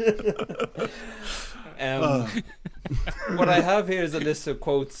 What I have here is a list of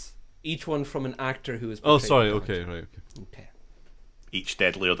quotes, each one from an actor who is. Oh, portrayed sorry. the Okay, Doctor. right. Okay. Okay. Each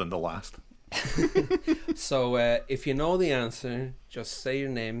deadlier than the last. So if you know the answer, just say your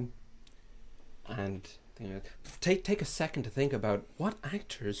name, and take a second to think about what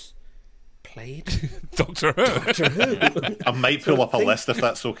actors played Doctor Who. Doctor Who. I might pull up a list if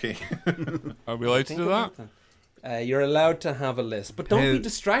that's okay. Are we allowed to do that? You're allowed to have a list, but don't Hey. be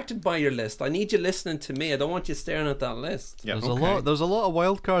distracted by your list. I need you listening to me. I don't want you staring at that list. Yeah. Okay. There's a lot of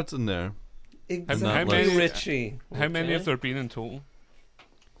wild cards in there. Exactly, how many- Richie. How many Okay? have there been in total?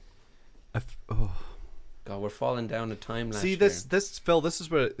 God, we're falling down a time. See this Phil. This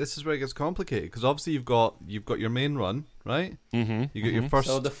is where it gets complicated, because obviously you've got your main run, right? Mm-hmm. You got your first.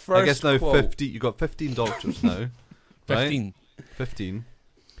 So the I guess first now quote- 50. You got 15 Doctors now. Right? 15. 15.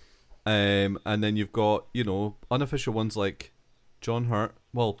 And then you've got unofficial ones like John Hurt.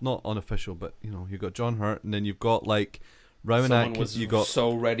 Well, not unofficial, but you've got John Hurt, and then you've got like Rowan Someone Atkinson. was You got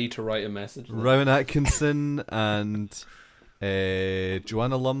so ready to write a message. Rowan Atkinson and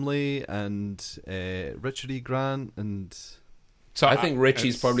Joanna Lumley and Richard E. Grant and. So I think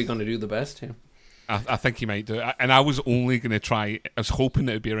Richie's it's- probably going to do the best here. I think he might do it. And I was only going to try. I was hoping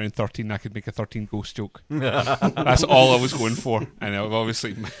it would be around 13. I could make a 13 ghost joke. That's all I was going for. And I've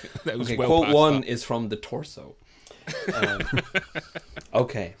obviously that was Okay, well quote past one that. is from the torso.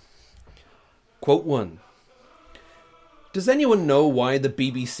 Okay. Quote one. Does anyone know why the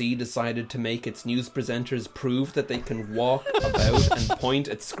BBC decided to make its news presenters prove that they can walk about and point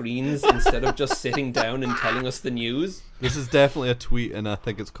at screens instead of just sitting down and telling us the news? This is definitely a tweet, and I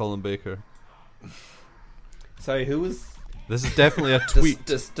think it's Colin Baker. Sorry, who was... This is definitely a tweet.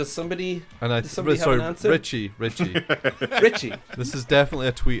 Does somebody... And does somebody have an answer? Richie. Richie. This is definitely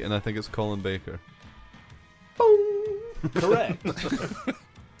a tweet, and I think it's Colin Baker. Correct.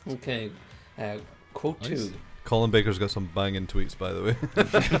 Okay. Quote two. Colin Baker's got some banging tweets, by the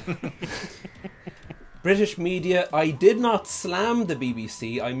way. British media, I did not slam the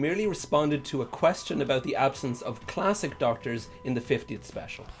BBC. I merely responded to a question about the absence of classic doctors in the 50th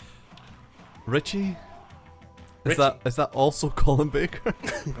special. Richie? Is Richie. that also Colin Baker?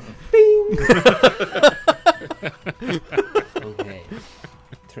 Okay.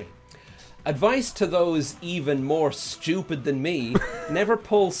 3. Advice to those even more stupid than me: never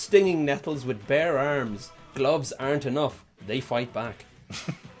pull stinging nettles with bare arms. Gloves aren't enough. They fight back.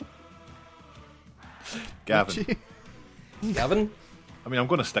 Gavin. Richie? Gavin? I mean, I'm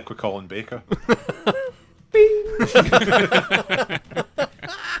going to stick with Colin Baker.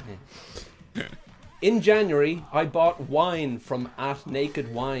 In January, I bought wine from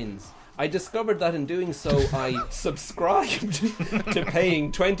 @NakedWines. I discovered that in doing so, I subscribed to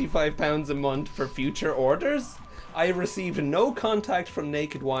paying £25 a month for future orders. I received no contact from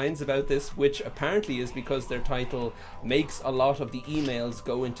Naked Wines about this, which apparently is because their title makes a lot of the emails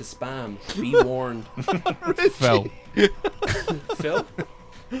go into spam. Be warned. Phil. Phil?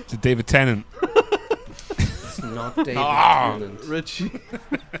 To David Tennant. It's not David Ah. Tennant. Richie?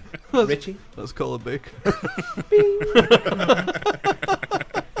 Richie? Let's call it Baker.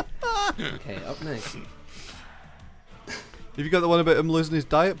 Okay, up next. Have you got the one about him losing his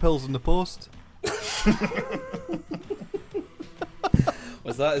diet pills in the post?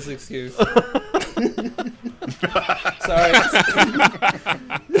 Was that his excuse? Sorry,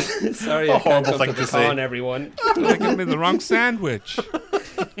 A I can't horrible come thing to the to say. con, everyone. They gave me the wrong sandwich.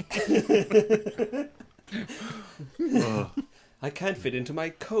 I can't fit into my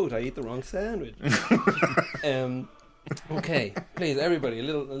coat. I eat the wrong sandwich. Okay, please, everybody, a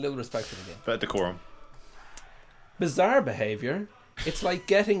little respect for the game. Bit of decorum. Bizarre behaviour. It's like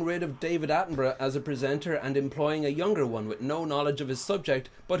getting rid of David Attenborough as a presenter and employing a younger one with no knowledge of his subject,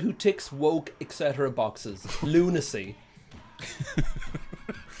 but who ticks woke, etc. boxes. Lunacy.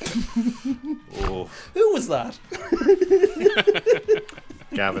 Oh, Who was that?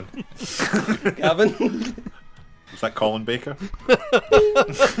 Gavin. Gavin? Was that Colin Baker?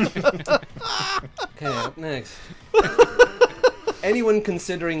 Okay, up next. Anyone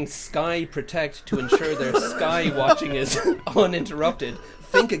considering Sky Protect to ensure their Sky watching is uninterrupted,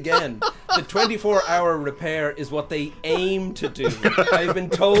 think again. The 24-hour repair is what they aim to do. I've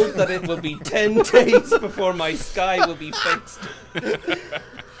been told that it will be 10 days before my Sky will be fixed.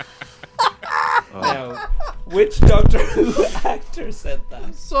 Now, which Doctor Who actor said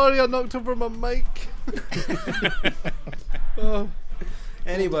that? Sorry, I knocked over my mic.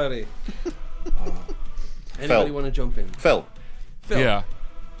 Anybody? Phil. Anybody want to jump in? Phil. Phil? Yeah.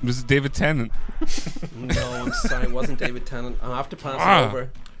 Was it David Tennant? No, I'm sorry, it wasn't David Tennant. I'll have to pass it over.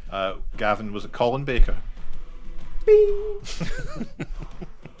 Gavin, was it Colin Baker?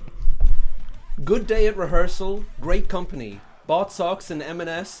 Good day at rehearsal, great company. Bought socks and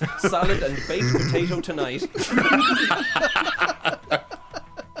M&S, salad and baked potato tonight.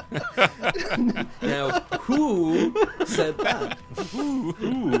 Now, who said that?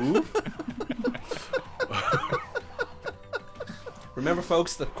 Who? Remember,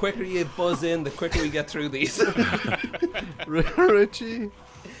 folks, the quicker you buzz in, the quicker we get through these. Richie.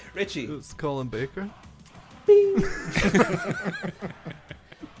 It's Colin Baker.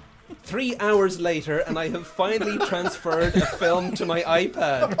 3 hours later, and I have finally transferred a film to my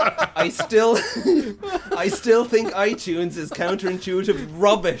iPad. I still think iTunes is counterintuitive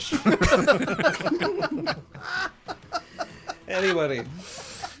rubbish. Anybody?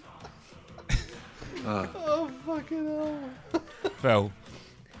 Oh, fucking hell.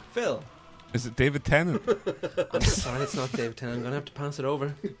 Phil. Is it David Tennant? I'm sorry, it's not David Tennant. I'm going to have to pass it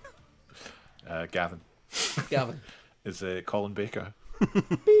over. Gavin. Gavin. Is it Colin Baker?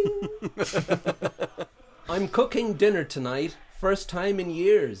 I'm cooking dinner tonight. First time in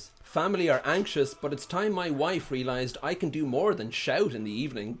years. Family are anxious, but it's time my wife realised I can do more than shout in the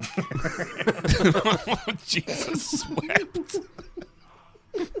evening. Oh, Jesus, swept.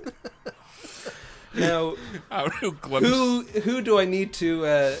 Now, a real glimpse. who do I need to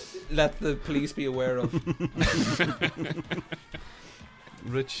let the police be aware of?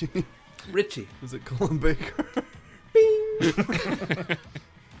 Richie. Is it Colin Baker?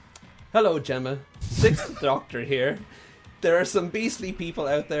 Hello, Gemma. 6th Doctor here. There are some beastly people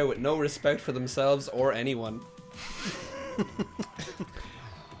out there with no respect for themselves or anyone.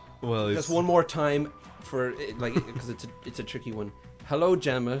 Well, just one more time for because it's a tricky one. Hello,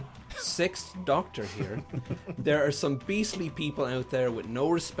 Gemma. 6th Doctor here. There are some beastly people out there with no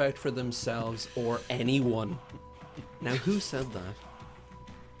respect for themselves or anyone. Now, who said that?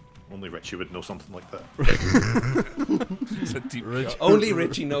 Only Richie would know something like that. It's a deep Only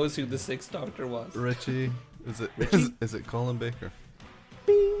Richie knows who the 6th Doctor was. Richie. Is it Colin Baker?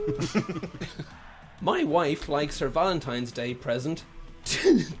 My wife likes her Valentine's Day present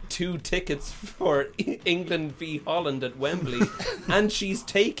 2 tickets for England v Holland at Wembley, and she's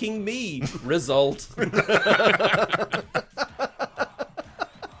taking me. Result.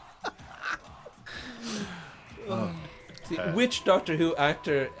 See, which Doctor Who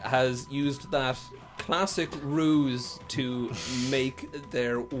actor has used that classic ruse to make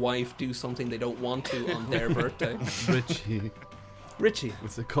their wife do something they don't want to on their birthday? Richie.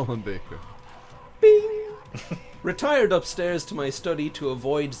 It's a Colin Baker. Bing. Retired upstairs to my study to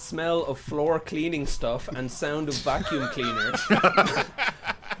avoid smell of floor cleaning stuff and sound of vacuum cleaner.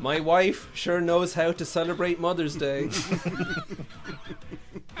 My wife sure knows how to celebrate Mother's Day.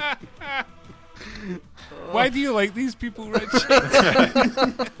 Why do you like these people, Rich?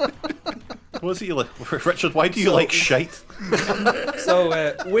 What's he like? Richard, why do you like shite?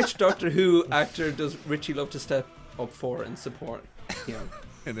 So, which Doctor Who actor does Richie love to step up for and support? Yeah.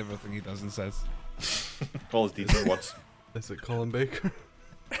 In everything he does and says. All his deeds and words. Is it Colin Baker?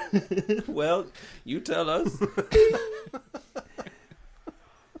 Well, you tell us.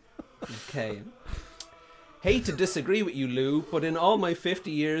 Okay. Hate to disagree with you, Lou, but in all my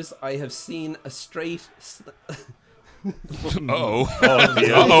 50 years, I have seen a straight... Uh-oh.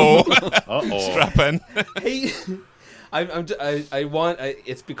 Uh-oh. Strap in. Hey,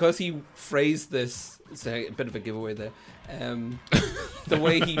 it's because he phrased this. It's a bit of a giveaway there. The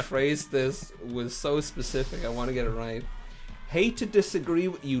way he phrased this was so specific. I want to get it right. Hate to disagree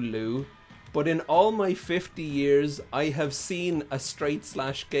with you, Lou, but in all my 50 years, I have seen a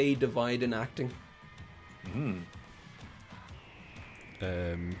straight/gay divide in acting.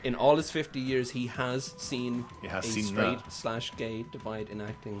 In all his 50 years, he has seen a straight/gay divide in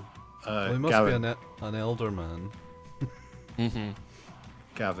acting. Well, he must Gavin. be an elder man.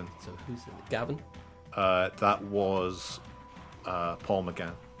 Gavin. So who's it? Gavin? That was Paul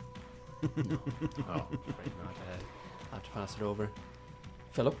McGann. Afraid not. I'll have to pass it over.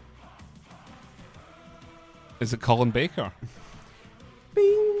 Philip? Is it Colin Baker?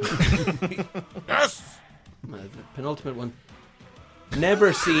 Bing! Yes! The penultimate one.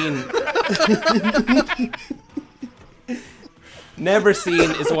 Never seen. Never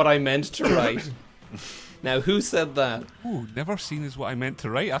seen is what I meant to write. Now, who said that? Ooh, never seen is what I meant to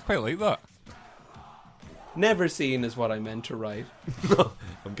write. I quite like that. Never seen is what I meant to write.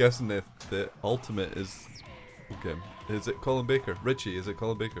 I'm guessing the ultimate is... Okay. Is it Colin Baker? Richie, is it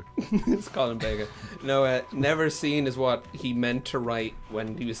Colin Baker? It's Colin Baker. No, never seen is what he meant to write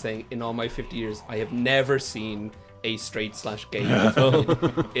when he was saying, in all my 50 years, I have never seen a straight/gay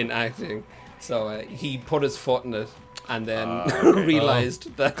in acting. So he put his foot in it and then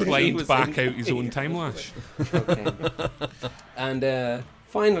realised that he Climbed was back out his own Timelash. Okay. And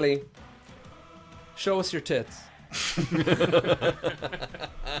finally, show us your tits.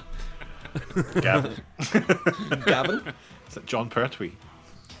 Gavin. Gavin? Is it John Pertwee?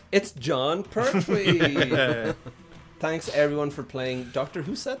 It's John Pertwee. Thanks everyone for playing Doctor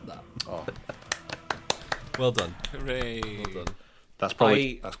Who Said That. Oh, Well done. Hooray. Well done. that's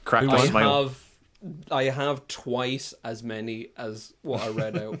probably that's cracked my smile. I have twice as many as what I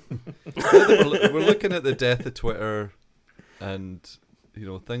read out. We're looking at the death of Twitter and,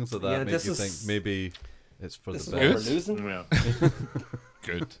 things like that Yeah, make you think maybe it's for This the is what best. we're losing. Yeah.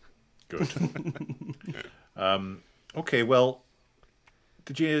 Good. Okay, well,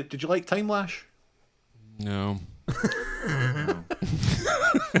 did you like Timelash? No.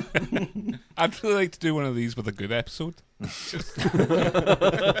 I'd really like to do one of these with a good episode. It's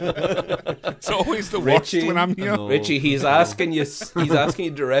always the worst Richie, when I'm here. Richie, he's asking you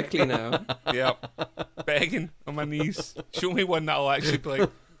directly now. Yep. Begging on my knees. Show me one that'll actually be like,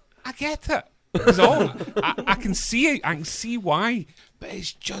 I get it. It's all, I can see it. I can see why. But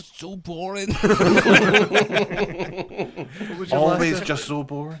it's just so boring. Always just so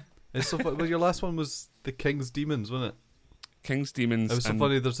boring. It's so well, your last one was the King's Demons, wasn't it? King's Demons. It was so and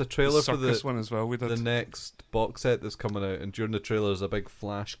funny. There's a trailer for circus one as well. We the did. next box set that's coming out, and during the trailer, there's a big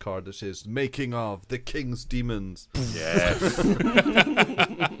flash card that says "Making of the King's Demons." Yes.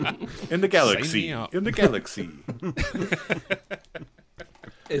 In the galaxy. Sign me up. In the galaxy.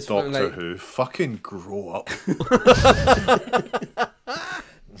 It's Doctor like, Who. Fucking grow up.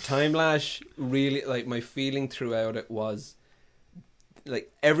 Timelash really, like, my feeling throughout it was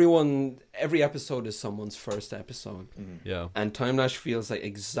like every episode is someone's first episode. Yeah. And Timelash feels like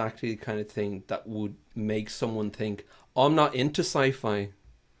exactly the kind of thing that would make someone think, I'm not into sci-fi.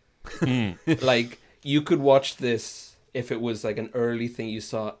 Like, you could watch this if it was like an early thing you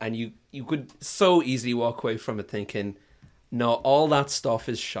saw, and you could so easily walk away from it thinking, no, all that stuff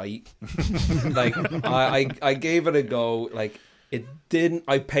is shite. Like, I gave it a go. Like, it didn't.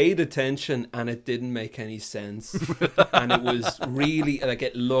 I paid attention, and it didn't make any sense. And it was really, like,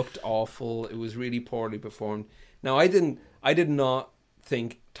 it looked awful. It was really poorly performed. Now, I did not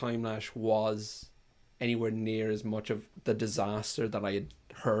think Timelash was anywhere near as much of the disaster that I had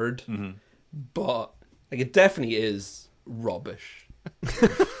heard, but like, it definitely is rubbish.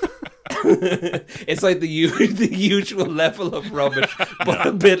 It's like the usual level of rubbish, but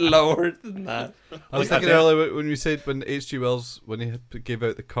a bit lower than that. I was thinking earlier when you said when H.G. Wells, when he gave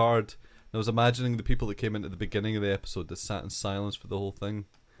out the card, I was imagining the people that came in at the beginning of the episode that sat in silence for the whole thing,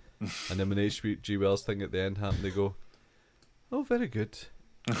 and then when H.G. Wells thing at the end happened, they go, "Oh, very good."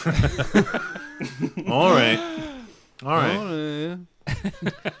 All right.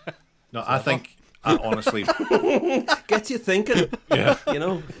 No, I think honestly Gets you thinking. Yeah. You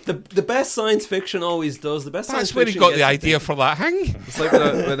know, the best science fiction always does. The best That's science where he fiction got gets the you idea for that thing. It's like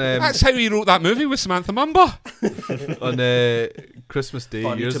when That's how he wrote that movie with Samantha Mumba. on Christmas Day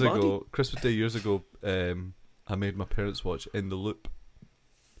Body years to body. ago. I made my parents watch In the Loop.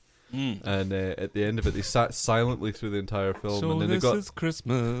 And at the end of it, they sat silently through the entire film. So and then this they got, is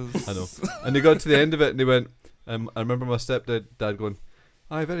Christmas. I know. And they got to the end of it, and they went. I remember my stepdad going,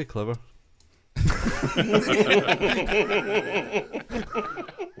 "Aye, very clever."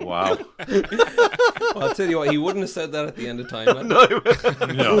 Wow. Well, I'll tell you what, he wouldn't have said that at the end of time. No.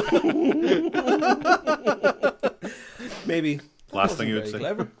 Maybe. Last thing you would say.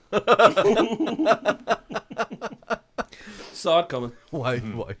 Clever. Saw it coming. Why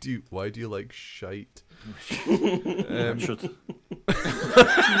do you like shite? Should.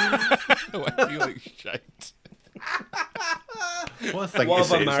 Why do you like shite? What a thing What to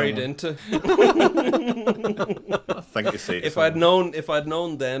have I say to married someone. into? What a thing to say to If someone. I'd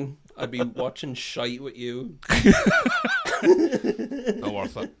known then, I'd be watching shite with you. Not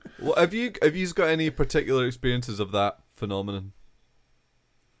worth it. Well, have you got any particular experiences of that phenomenon?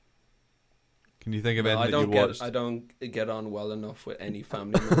 Can you think of No, any that you watched? I don't get on well enough with any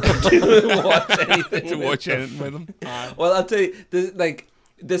family member to watch anything. To watch anything with them. Well, I'll tell you,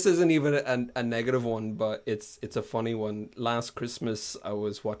 this isn't even a negative one, but it's a funny one. Last Christmas, I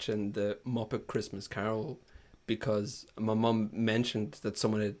was watching the Muppet Christmas Carol because my mum mentioned that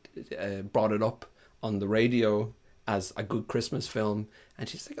someone had brought it up on the radio as a good Christmas film, and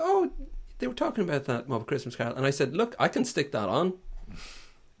she's like, "Oh, they were talking about that Muppet Christmas Carol," and I said, "Look, I can stick that on.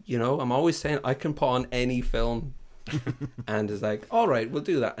 You know, I'm always saying I can put on any film." And it's like, "All right, we'll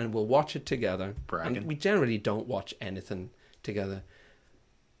do that, and we'll watch it together." Bragging. And we generally don't watch anything together.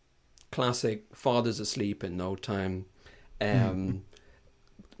 Classic, father's asleep in no time.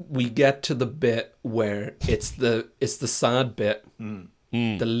 We get to the bit where it's the sad bit.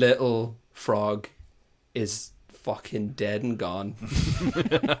 The little frog is fucking dead and gone.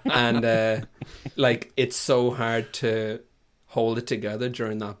 And it's so hard to hold it together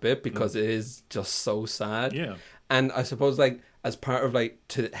during that bit because it is just so sad. Yeah. And I suppose as part of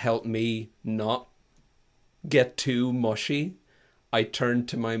to help me not get too mushy, I turn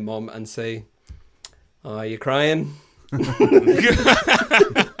to my mum and say, "Are you crying?"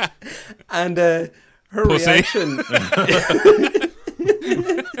 And her Pussy. reaction,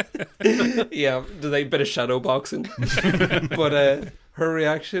 yeah, there's a bit of shadow boxing, but her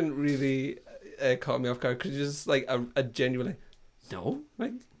reaction really caught me off guard because just a genuine, no,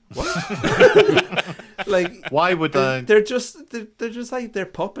 what? Why would I? They're just they're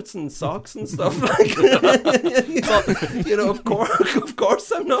puppets and socks and stuff. You know, of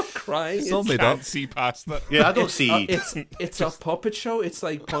course, I'm not crying. It's all made up. Can't see past that. Yeah, I don't see. It's a puppet show. It's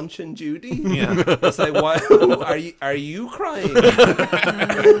like Punch and Judy. Yeah. It's like, why are you crying?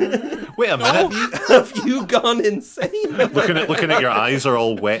 Wait a minute. Have you gone insane? Looking at your eyes are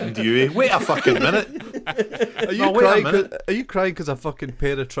all wet and dewy. Wait a fucking minute. Are you No, wait a crying? minute. Are you crying because a fucking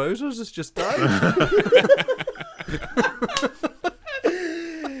pair of trousers has just died?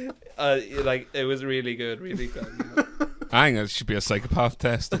 It was really good, really good. I think it should be a psychopath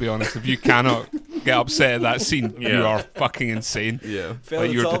test, to be honest. If you cannot get upset at that scene, you are fucking insane. Yeah. Phil, Like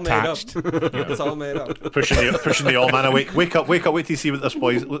it's you're all detached. made up. It's all made up. Pushing the old man awake. Wake up, wait till you see what this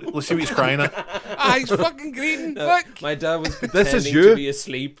boy's. Let's see what he's crying at. He's fucking greeting. Look. My dad was This is pretending you. to be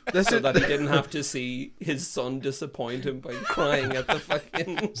asleep so that he didn't have to see his son disappoint him by crying at the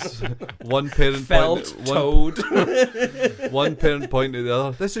fucking One parent felt point, toad. one parent point to the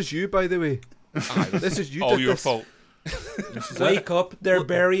other. This is you, by the way. This is you. All did your this. fault. Wake up, they're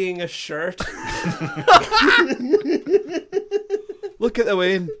burying a shirt. Look at the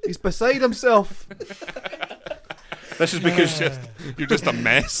Wayne. He's beside himself. This is because You're just a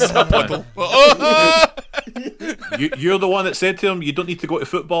mess. A puddle. Oh! you're the one that said to him, "You don't need to go to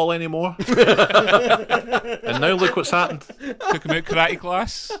football anymore." And now look what's happened. Took him out karate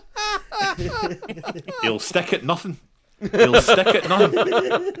class. He'll stick at nothing. He'll stick at nothing.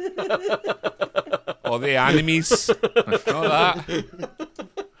 All the enemies. All that.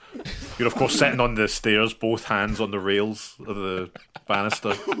 You're of course sitting on the stairs, both hands on the rails of the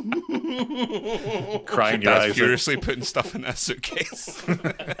banister, crying your Dad's eyes out. furiously putting stuff in a suitcase.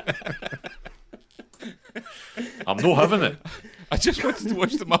 I'm not having it. I just wanted to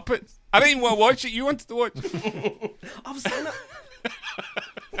watch the Muppets. I didn't even want to watch it. You wanted to watch it. I've seen it.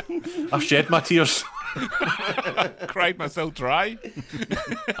 I've shed my tears. Cried myself dry.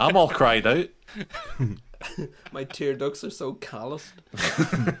 I'm all cried out. My tear ducts are so calloused.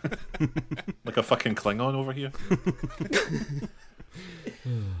 Like a fucking Klingon over here.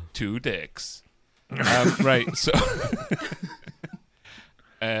 2 dicks. Right, so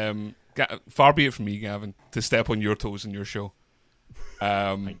far be it from me, Gavin, to step on your toes in your show.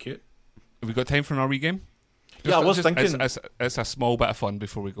 Thank you. Have we got time for an RE game? Yeah, I was thinking. It's a small bit of fun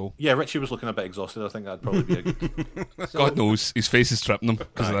before we go. Yeah, Richie was looking a bit exhausted. I think that'd probably be a good God knows, his face is tripping him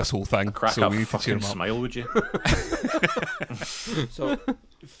because of this whole thing. crack so up we need to cheer fucking him up. smile, would you? So,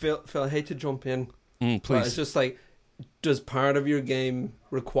 Phil, I hate to jump in, Please. but it's just like, does part of your game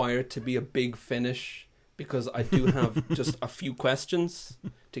require to be a big finish? Because I do have just a few questions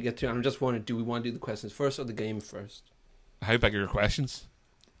to get to. And I just wondering, do we want to do the questions first or the game first? How big are your questions?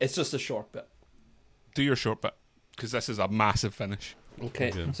 It's just a short bit. Do your short bit, because this is a massive finish.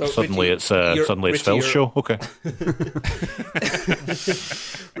 Okay. So Suddenly Richie, it's Phil's show. Okay.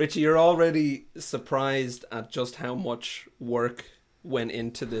 Richie, you're already surprised at just how much work went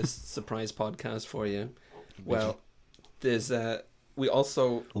into this surprise podcast for you. Well, there's we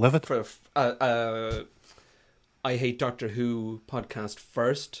also Live it. for I Hate Doctor Who podcast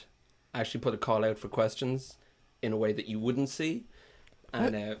first actually put a call out for questions in a way that you wouldn't see,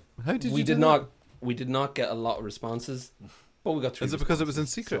 and How did we you did do not we did not get a lot of responses, but we got through. Is it because it was in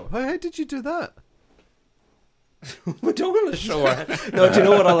secret? How did you do that? We don't want to show her. No, do you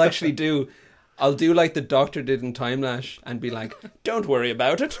know what I'll actually do? I'll do like the Doctor did in Timelash and be like, "Don't worry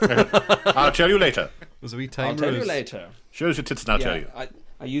about it. I'll tell you later. Was a wee time I'll tell you ruse. later." Shows your tits and I'll tell you.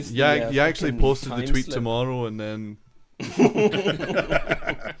 I used. Yeah, the, you actually fucking posted the time tweet slip. tomorrow, and then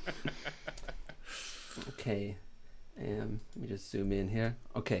Okay, let me just zoom in here.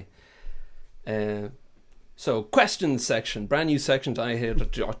 Okay, so questions section, brand new section to I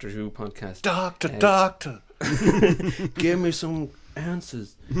Hate Doctor Who podcast. Doctor. Give me some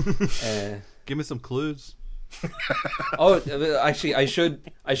answers. give me some clues. Actually, I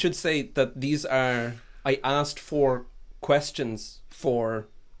should say that these are. I asked for questions for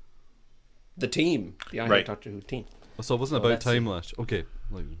the team, the I Hate Right. Doctor Who team. So it wasn't So about let's see. Timelash. Okay.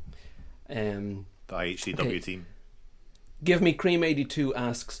 Like, Um, The IHCW Okay. team. Give Me Cream 82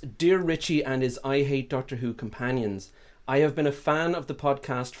 asks, Dear Richie and his I Hate Doctor Who companions, I have been a fan of the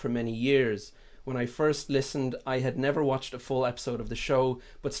podcast for many years. When I first listened, I had never watched a full episode of the show,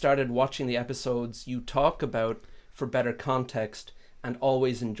 but started watching the episodes you talk about for better context and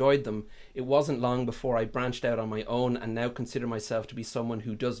always enjoyed them. It wasn't long before I branched out on my own and now consider myself to be someone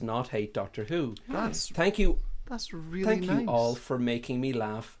who does not hate Doctor Who. Thank you. That's really Thank nice. you all for making me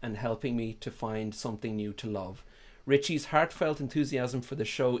laugh and helping me to find something new to love. Richie's heartfelt enthusiasm for the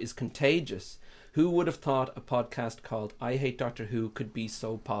show is contagious. Who would have thought a podcast called I Hate Doctor Who could be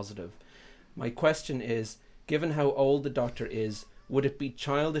so positive? My question is, given how old the Doctor is, would it be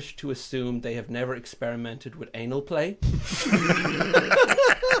childish to assume they have never experimented with anal play?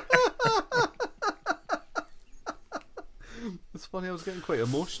 It's funny, I was getting quite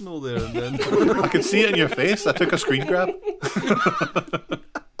emotional there, and then I could see it in your face. I took a screen grab.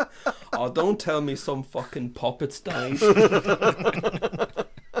 Oh, don't tell me some fucking puppets died. the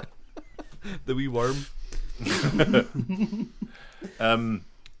wee worm. That's safe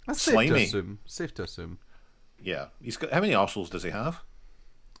to Slimy. assume. Safe to assume. Yeah. He's got. How many arseholes does he have?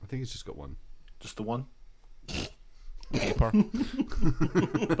 I think he's just got one. Just the one? Paper.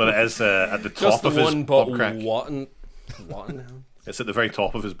 But it is at the top Just the of his one, but bum crack. what now? It's at the very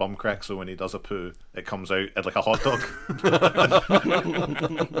top of his bum crack, so when he does a poo, it comes out like a hot dog.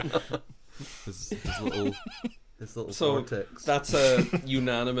 His little So vortex. that's a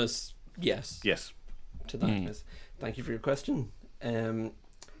unanimous yes. Yes. To that. Yes. Thank you for your question.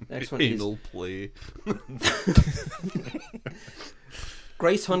 Next one is Anal play.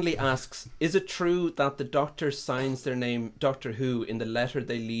 Grace Hundley asks, is it true that the Doctor signs their name Doctor Who in the letter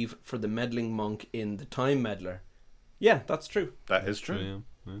they leave for the meddling monk in The Time Meddler? Yeah, that's true. That is true.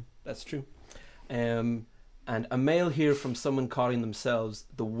 Yeah. That's true. And a mail here from someone calling themselves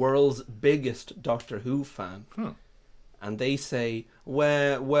the world's biggest Doctor Who fan. And they say,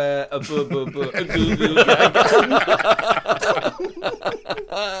 where, a bu bu bu, a goo goo gaga.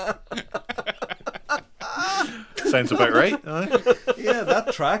 Sounds about right. Yeah, that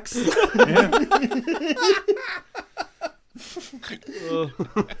tracks.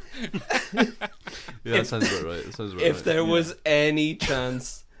 Yeah, that sounds about right. That sounds about If right. there was any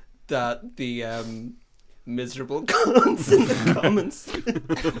chance that the miserable cons in the comments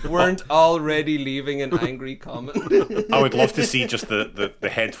weren't already leaving an angry comment. I would love to see just the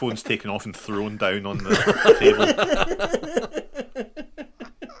headphones taken off and thrown down on the table.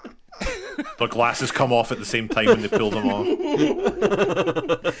 The glasses come off at the same time when they pull them off.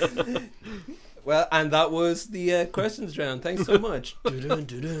 Well, and that was the questions round. Thanks so much. We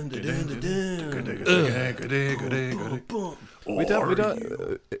don't,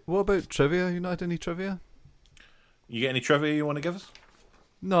 what about trivia? You not had any trivia? You get any trivia you want to give us?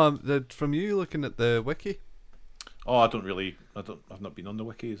 No, from you looking at the wiki. Oh, I've not been on the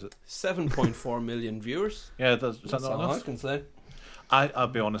wiki. Is it 7.4 million viewers. Yeah, is that That's not all I enough? can say. I'll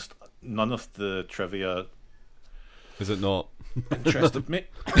be honest. None of the trivia Is it not? interested me.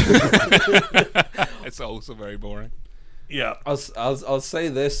 It's also very boring. Yeah, I'll say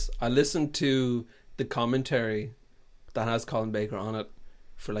this. I listened to the commentary that has Colin Baker on it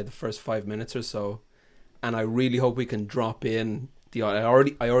for like the first 5 minutes or so, and I really hope we can drop in the. I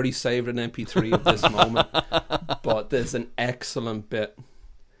already saved an MP3 of this moment, but there's an excellent bit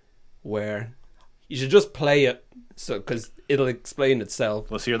where you should just play it, so because it'll explain itself.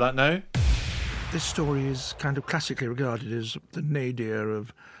 let's hear that now. This story is kind of classically regarded as the nadir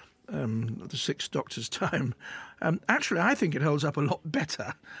of the Sixth Doctor's time. Actually, I think it holds up a lot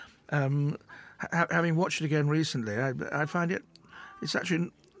better. Having watched it again recently, I find it's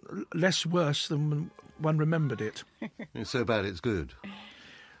actually less worse than when one remembered it. It's so bad it's good.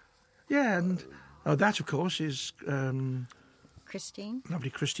 Yeah, and that, of course, is Christine. lovely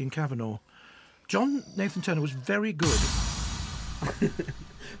Christine Kavanagh. John Nathan Turner was very good.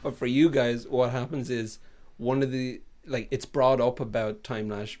 But for you guys, what happens is one of the it's brought up about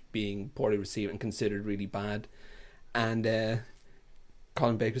Timelash being poorly received and considered really bad, and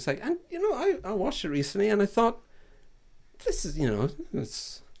Colin Baker's like, and I watched it recently and I thought this is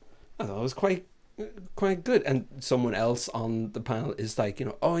I thought it was quite good, and someone else on the panel is like,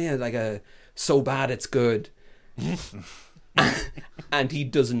 oh yeah, like so bad it's good. And he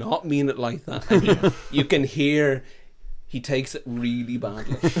does not mean it like that. And you can hear he takes it really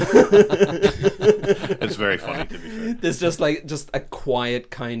badly. It's very funny, to be fair. There's just a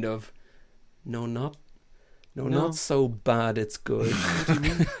quiet kind of not so bad it's good.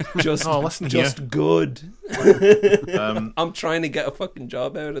 just listen here. just good. I'm trying to get a fucking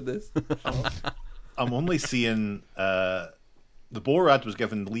job out of this. I'm only seeing the Borat was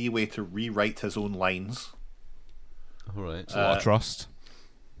given leeway to rewrite his own lines. All right. It's a lot of trust.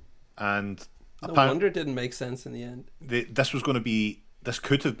 And No wonder it didn't make sense in the end. This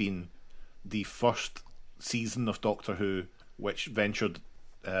could have been the first season of Doctor Who which ventured,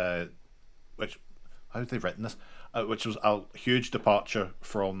 how have they written this? Which was a huge departure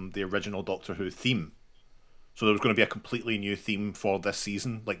from the original Doctor Who theme. So there was going to be a completely new theme for this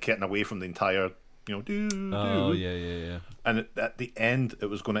season, like getting away from the entire, Oh yeah. And at the end, it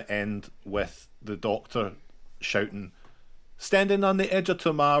was going to end with the Doctor shouting, "Standing on the edge of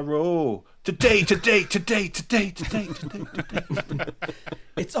tomorrow. Today.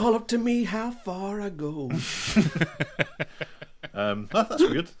 It's all up to me how far I go." That's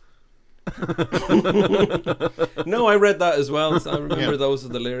weird. No, I read that as well. So I remember those are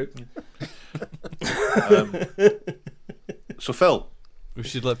the lyrics. So Phil, we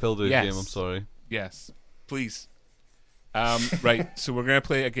should let Phil do a Yes. game. I'm sorry. Yes, please. Right, so we're going to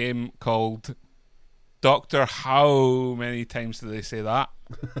play a game called Doctor How Many Times Do They Say That?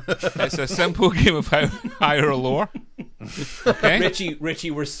 It's a simple game of higher or lower. Okay?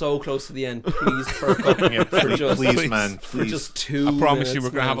 Richie, we're so close to the end. Please perk up. Please, man. For just 2 I promise minutes, you we're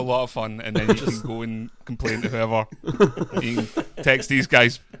going to have a man. lot of fun, and then you can go and complain to whoever. You can text these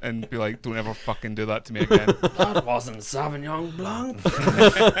guys and be like, don't ever fucking do that to me again. That wasn't Sauvignon Blanc.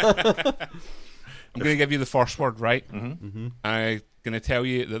 I'm going to give you the first word, right? Mm-hmm. I'm going to tell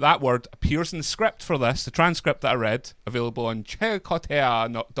you that word appears in the script for this, the transcript that I read, available on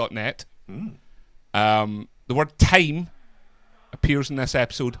chekotea.net. The word time appears in this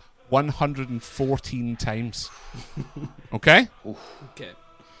episode 114 times. Okay? Okay.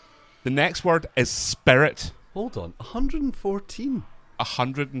 The next word is spirit. Hold on, 114.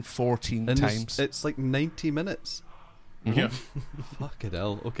 114 And times. it's like 90 minutes. Yeah. Fucking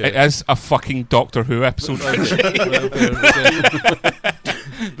hell. Okay. It is a fucking Doctor Who episode.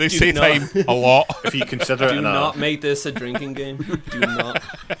 They say time a lot. If you consider it Do in not make this a drinking game. Do not.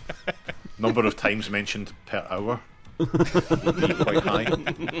 number of times mentioned per hour, quite high.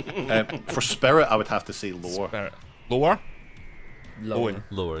 For spirit, I would have to say lower. Spirit. Lower? Lower.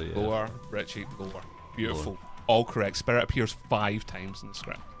 Lower, yeah. Lower. Richie, lower. Beautiful. All correct. Spirit appears 5 times in the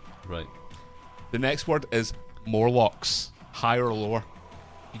script. Right. The next word is Morlocks. Higher or lower?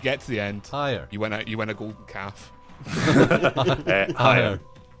 You get to the end. Higher. You win a golden calf. Higher.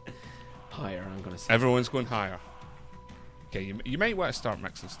 Higher, I'm going to say. Everyone's going higher. Okay, you might want to start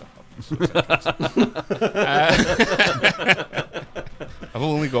mixing stuff up. I've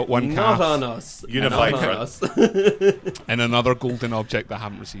only got one calf. Not on us. Unified Not on front. us. And another golden object that I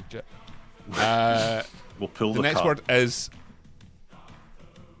haven't received yet. We'll pull the next cart. word is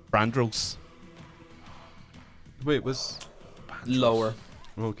Brandrels. Wait, was Lower.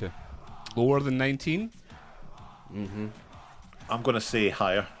 okay. Lower than 19. I'm going to say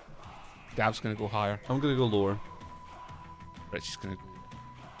higher. Gav's going to go higher. I'm gonna go lower. Richie's going to go.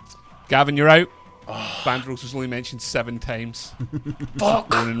 Gavin, you're out. Bandrose was only mentioned 7 times.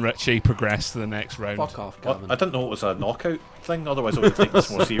 Fuck! Owen and Richie progress to the next round. Fuck off, Gavin. I didn't know it was a knockout thing, otherwise I would have taken this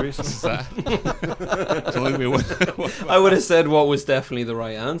more seriously. Is that? It's only me one. I would have said what was definitely the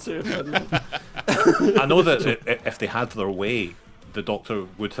right answer. I know that if they had their way, the Doctor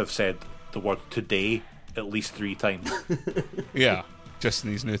would have said the word today at least 3 times. Yeah, just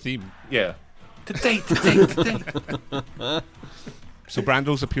in his new theme. Yeah. Today. So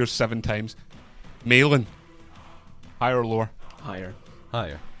Brandos appears 7 times. Malin, higher or lower? Higher.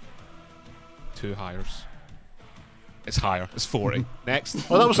 2 hires. It's higher. It's 40. Next.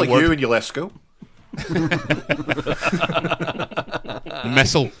 Well, that was The like word. you when you left school.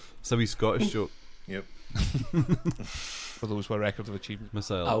 Missile. It's a wee Scottish joke. Yep. For those with records of achievement.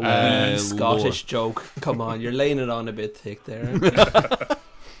 Missile. A wee Scottish joke. Come on, you're laying it on a bit thick there.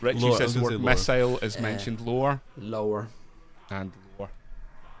 Richie Lower, I says was the gonna word say lower. missile is mentioned lower. Lower. And lower.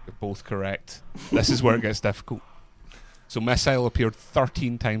 You're both correct. This is where it gets difficult. So missile appeared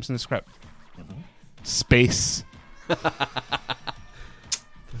 13 times in the script. Space.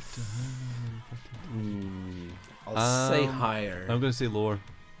 I'll say higher. I'm going to say lower.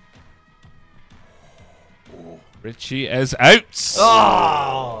 Richie is out.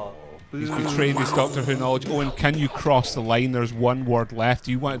 Oh! He's betrayed his Doctor Who knowledge. Owen, can you cross the line? There's one word left.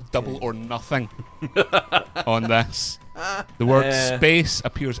 Do you want double or nothing on this? The word space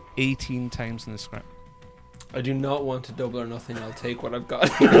appears 18 times in the script. I do not want to double or nothing. I'll take what I've got.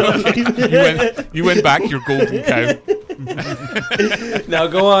 You win back your golden cow. Now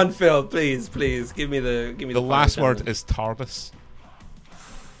go on, Phil. Please, give me the The last word is TARDIS.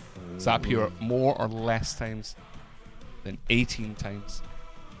 Does that appear more or less times than 18 times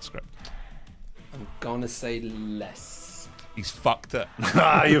in the script? I'm gonna say less. He's fucked it.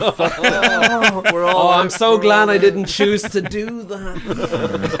 You fucked it. I'm so glad I didn't choose to do that.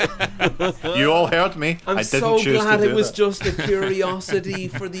 You all heard me. I'm I didn't so choose glad to do it was that. just a curiosity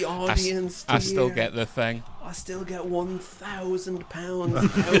for the audience. I still hear. get the thing. I still get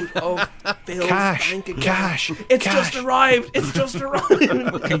 £1,000 out of Phil's bank account. Cash. It's just arrived. It's just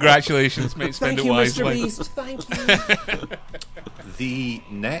arrived. Congratulations, mate. Spend Thank it you, wisely. Mr. Beast. Thank you. The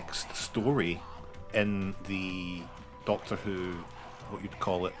next story in the Doctor Who, what you'd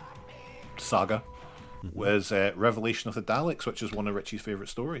call it, saga, was Revelation of the Daleks, which is one of Richie's favourite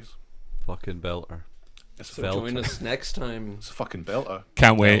stories. Fucking belter. It's So join us next time. It's a fucking belter.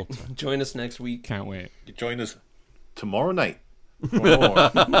 Can't wait. Join us next week. Can't wait. You join us tomorrow night for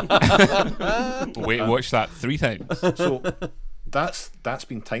more. Wait and watch that 3 times. So that's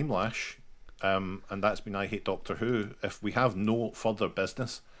been Timelash, and that's been I Hate Doctor Who. If we have no further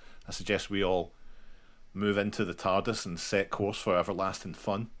business, I suggest we all move into the TARDIS and set course for everlasting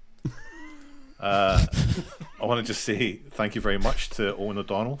fun. I want to just say thank you very much to Owen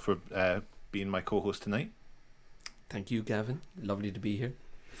O'Donnell for being my co-host tonight. Thank you, Gavin. Lovely to be here.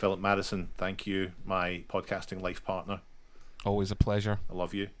 Philip Madison, thank you, my podcasting life partner. Always a pleasure. I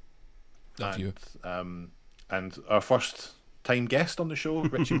love you. Love you. And our first time guest on the show,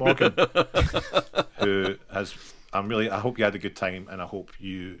 Richie Morgan, who has. I hope you had a good time, and I hope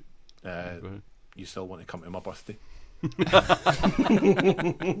you still want to come to my birthday.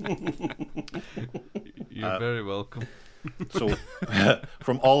 You're very welcome. So,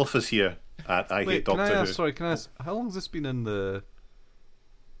 from all of us here at I Hate Doctor Who. Sorry, can I ask, how long has this been in the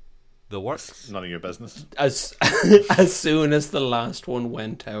works? None of your business. As soon as the last one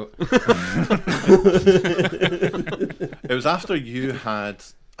went out. It was after you had.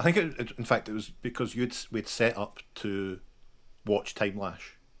 I think, in fact, it was because we'd set up to watch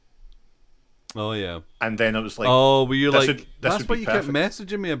Timelash. Oh yeah. And then it was like, oh, were you like? that's what you kept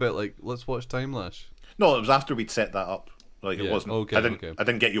messaging me about. Like, let's watch Timelash. No, it was after we'd set that up. Like, it Yeah, wasn't. okay, I didn't. okay. I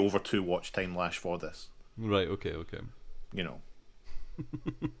didn't get you over to watch Timelash for this. Right. Okay. You know.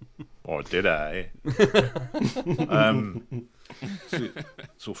 Or did I?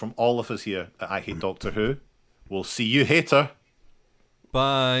 So from all of us here at I Hate Doctor Who, we'll see you hater.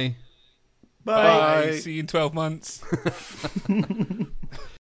 Bye. Bye. See you in 12 months.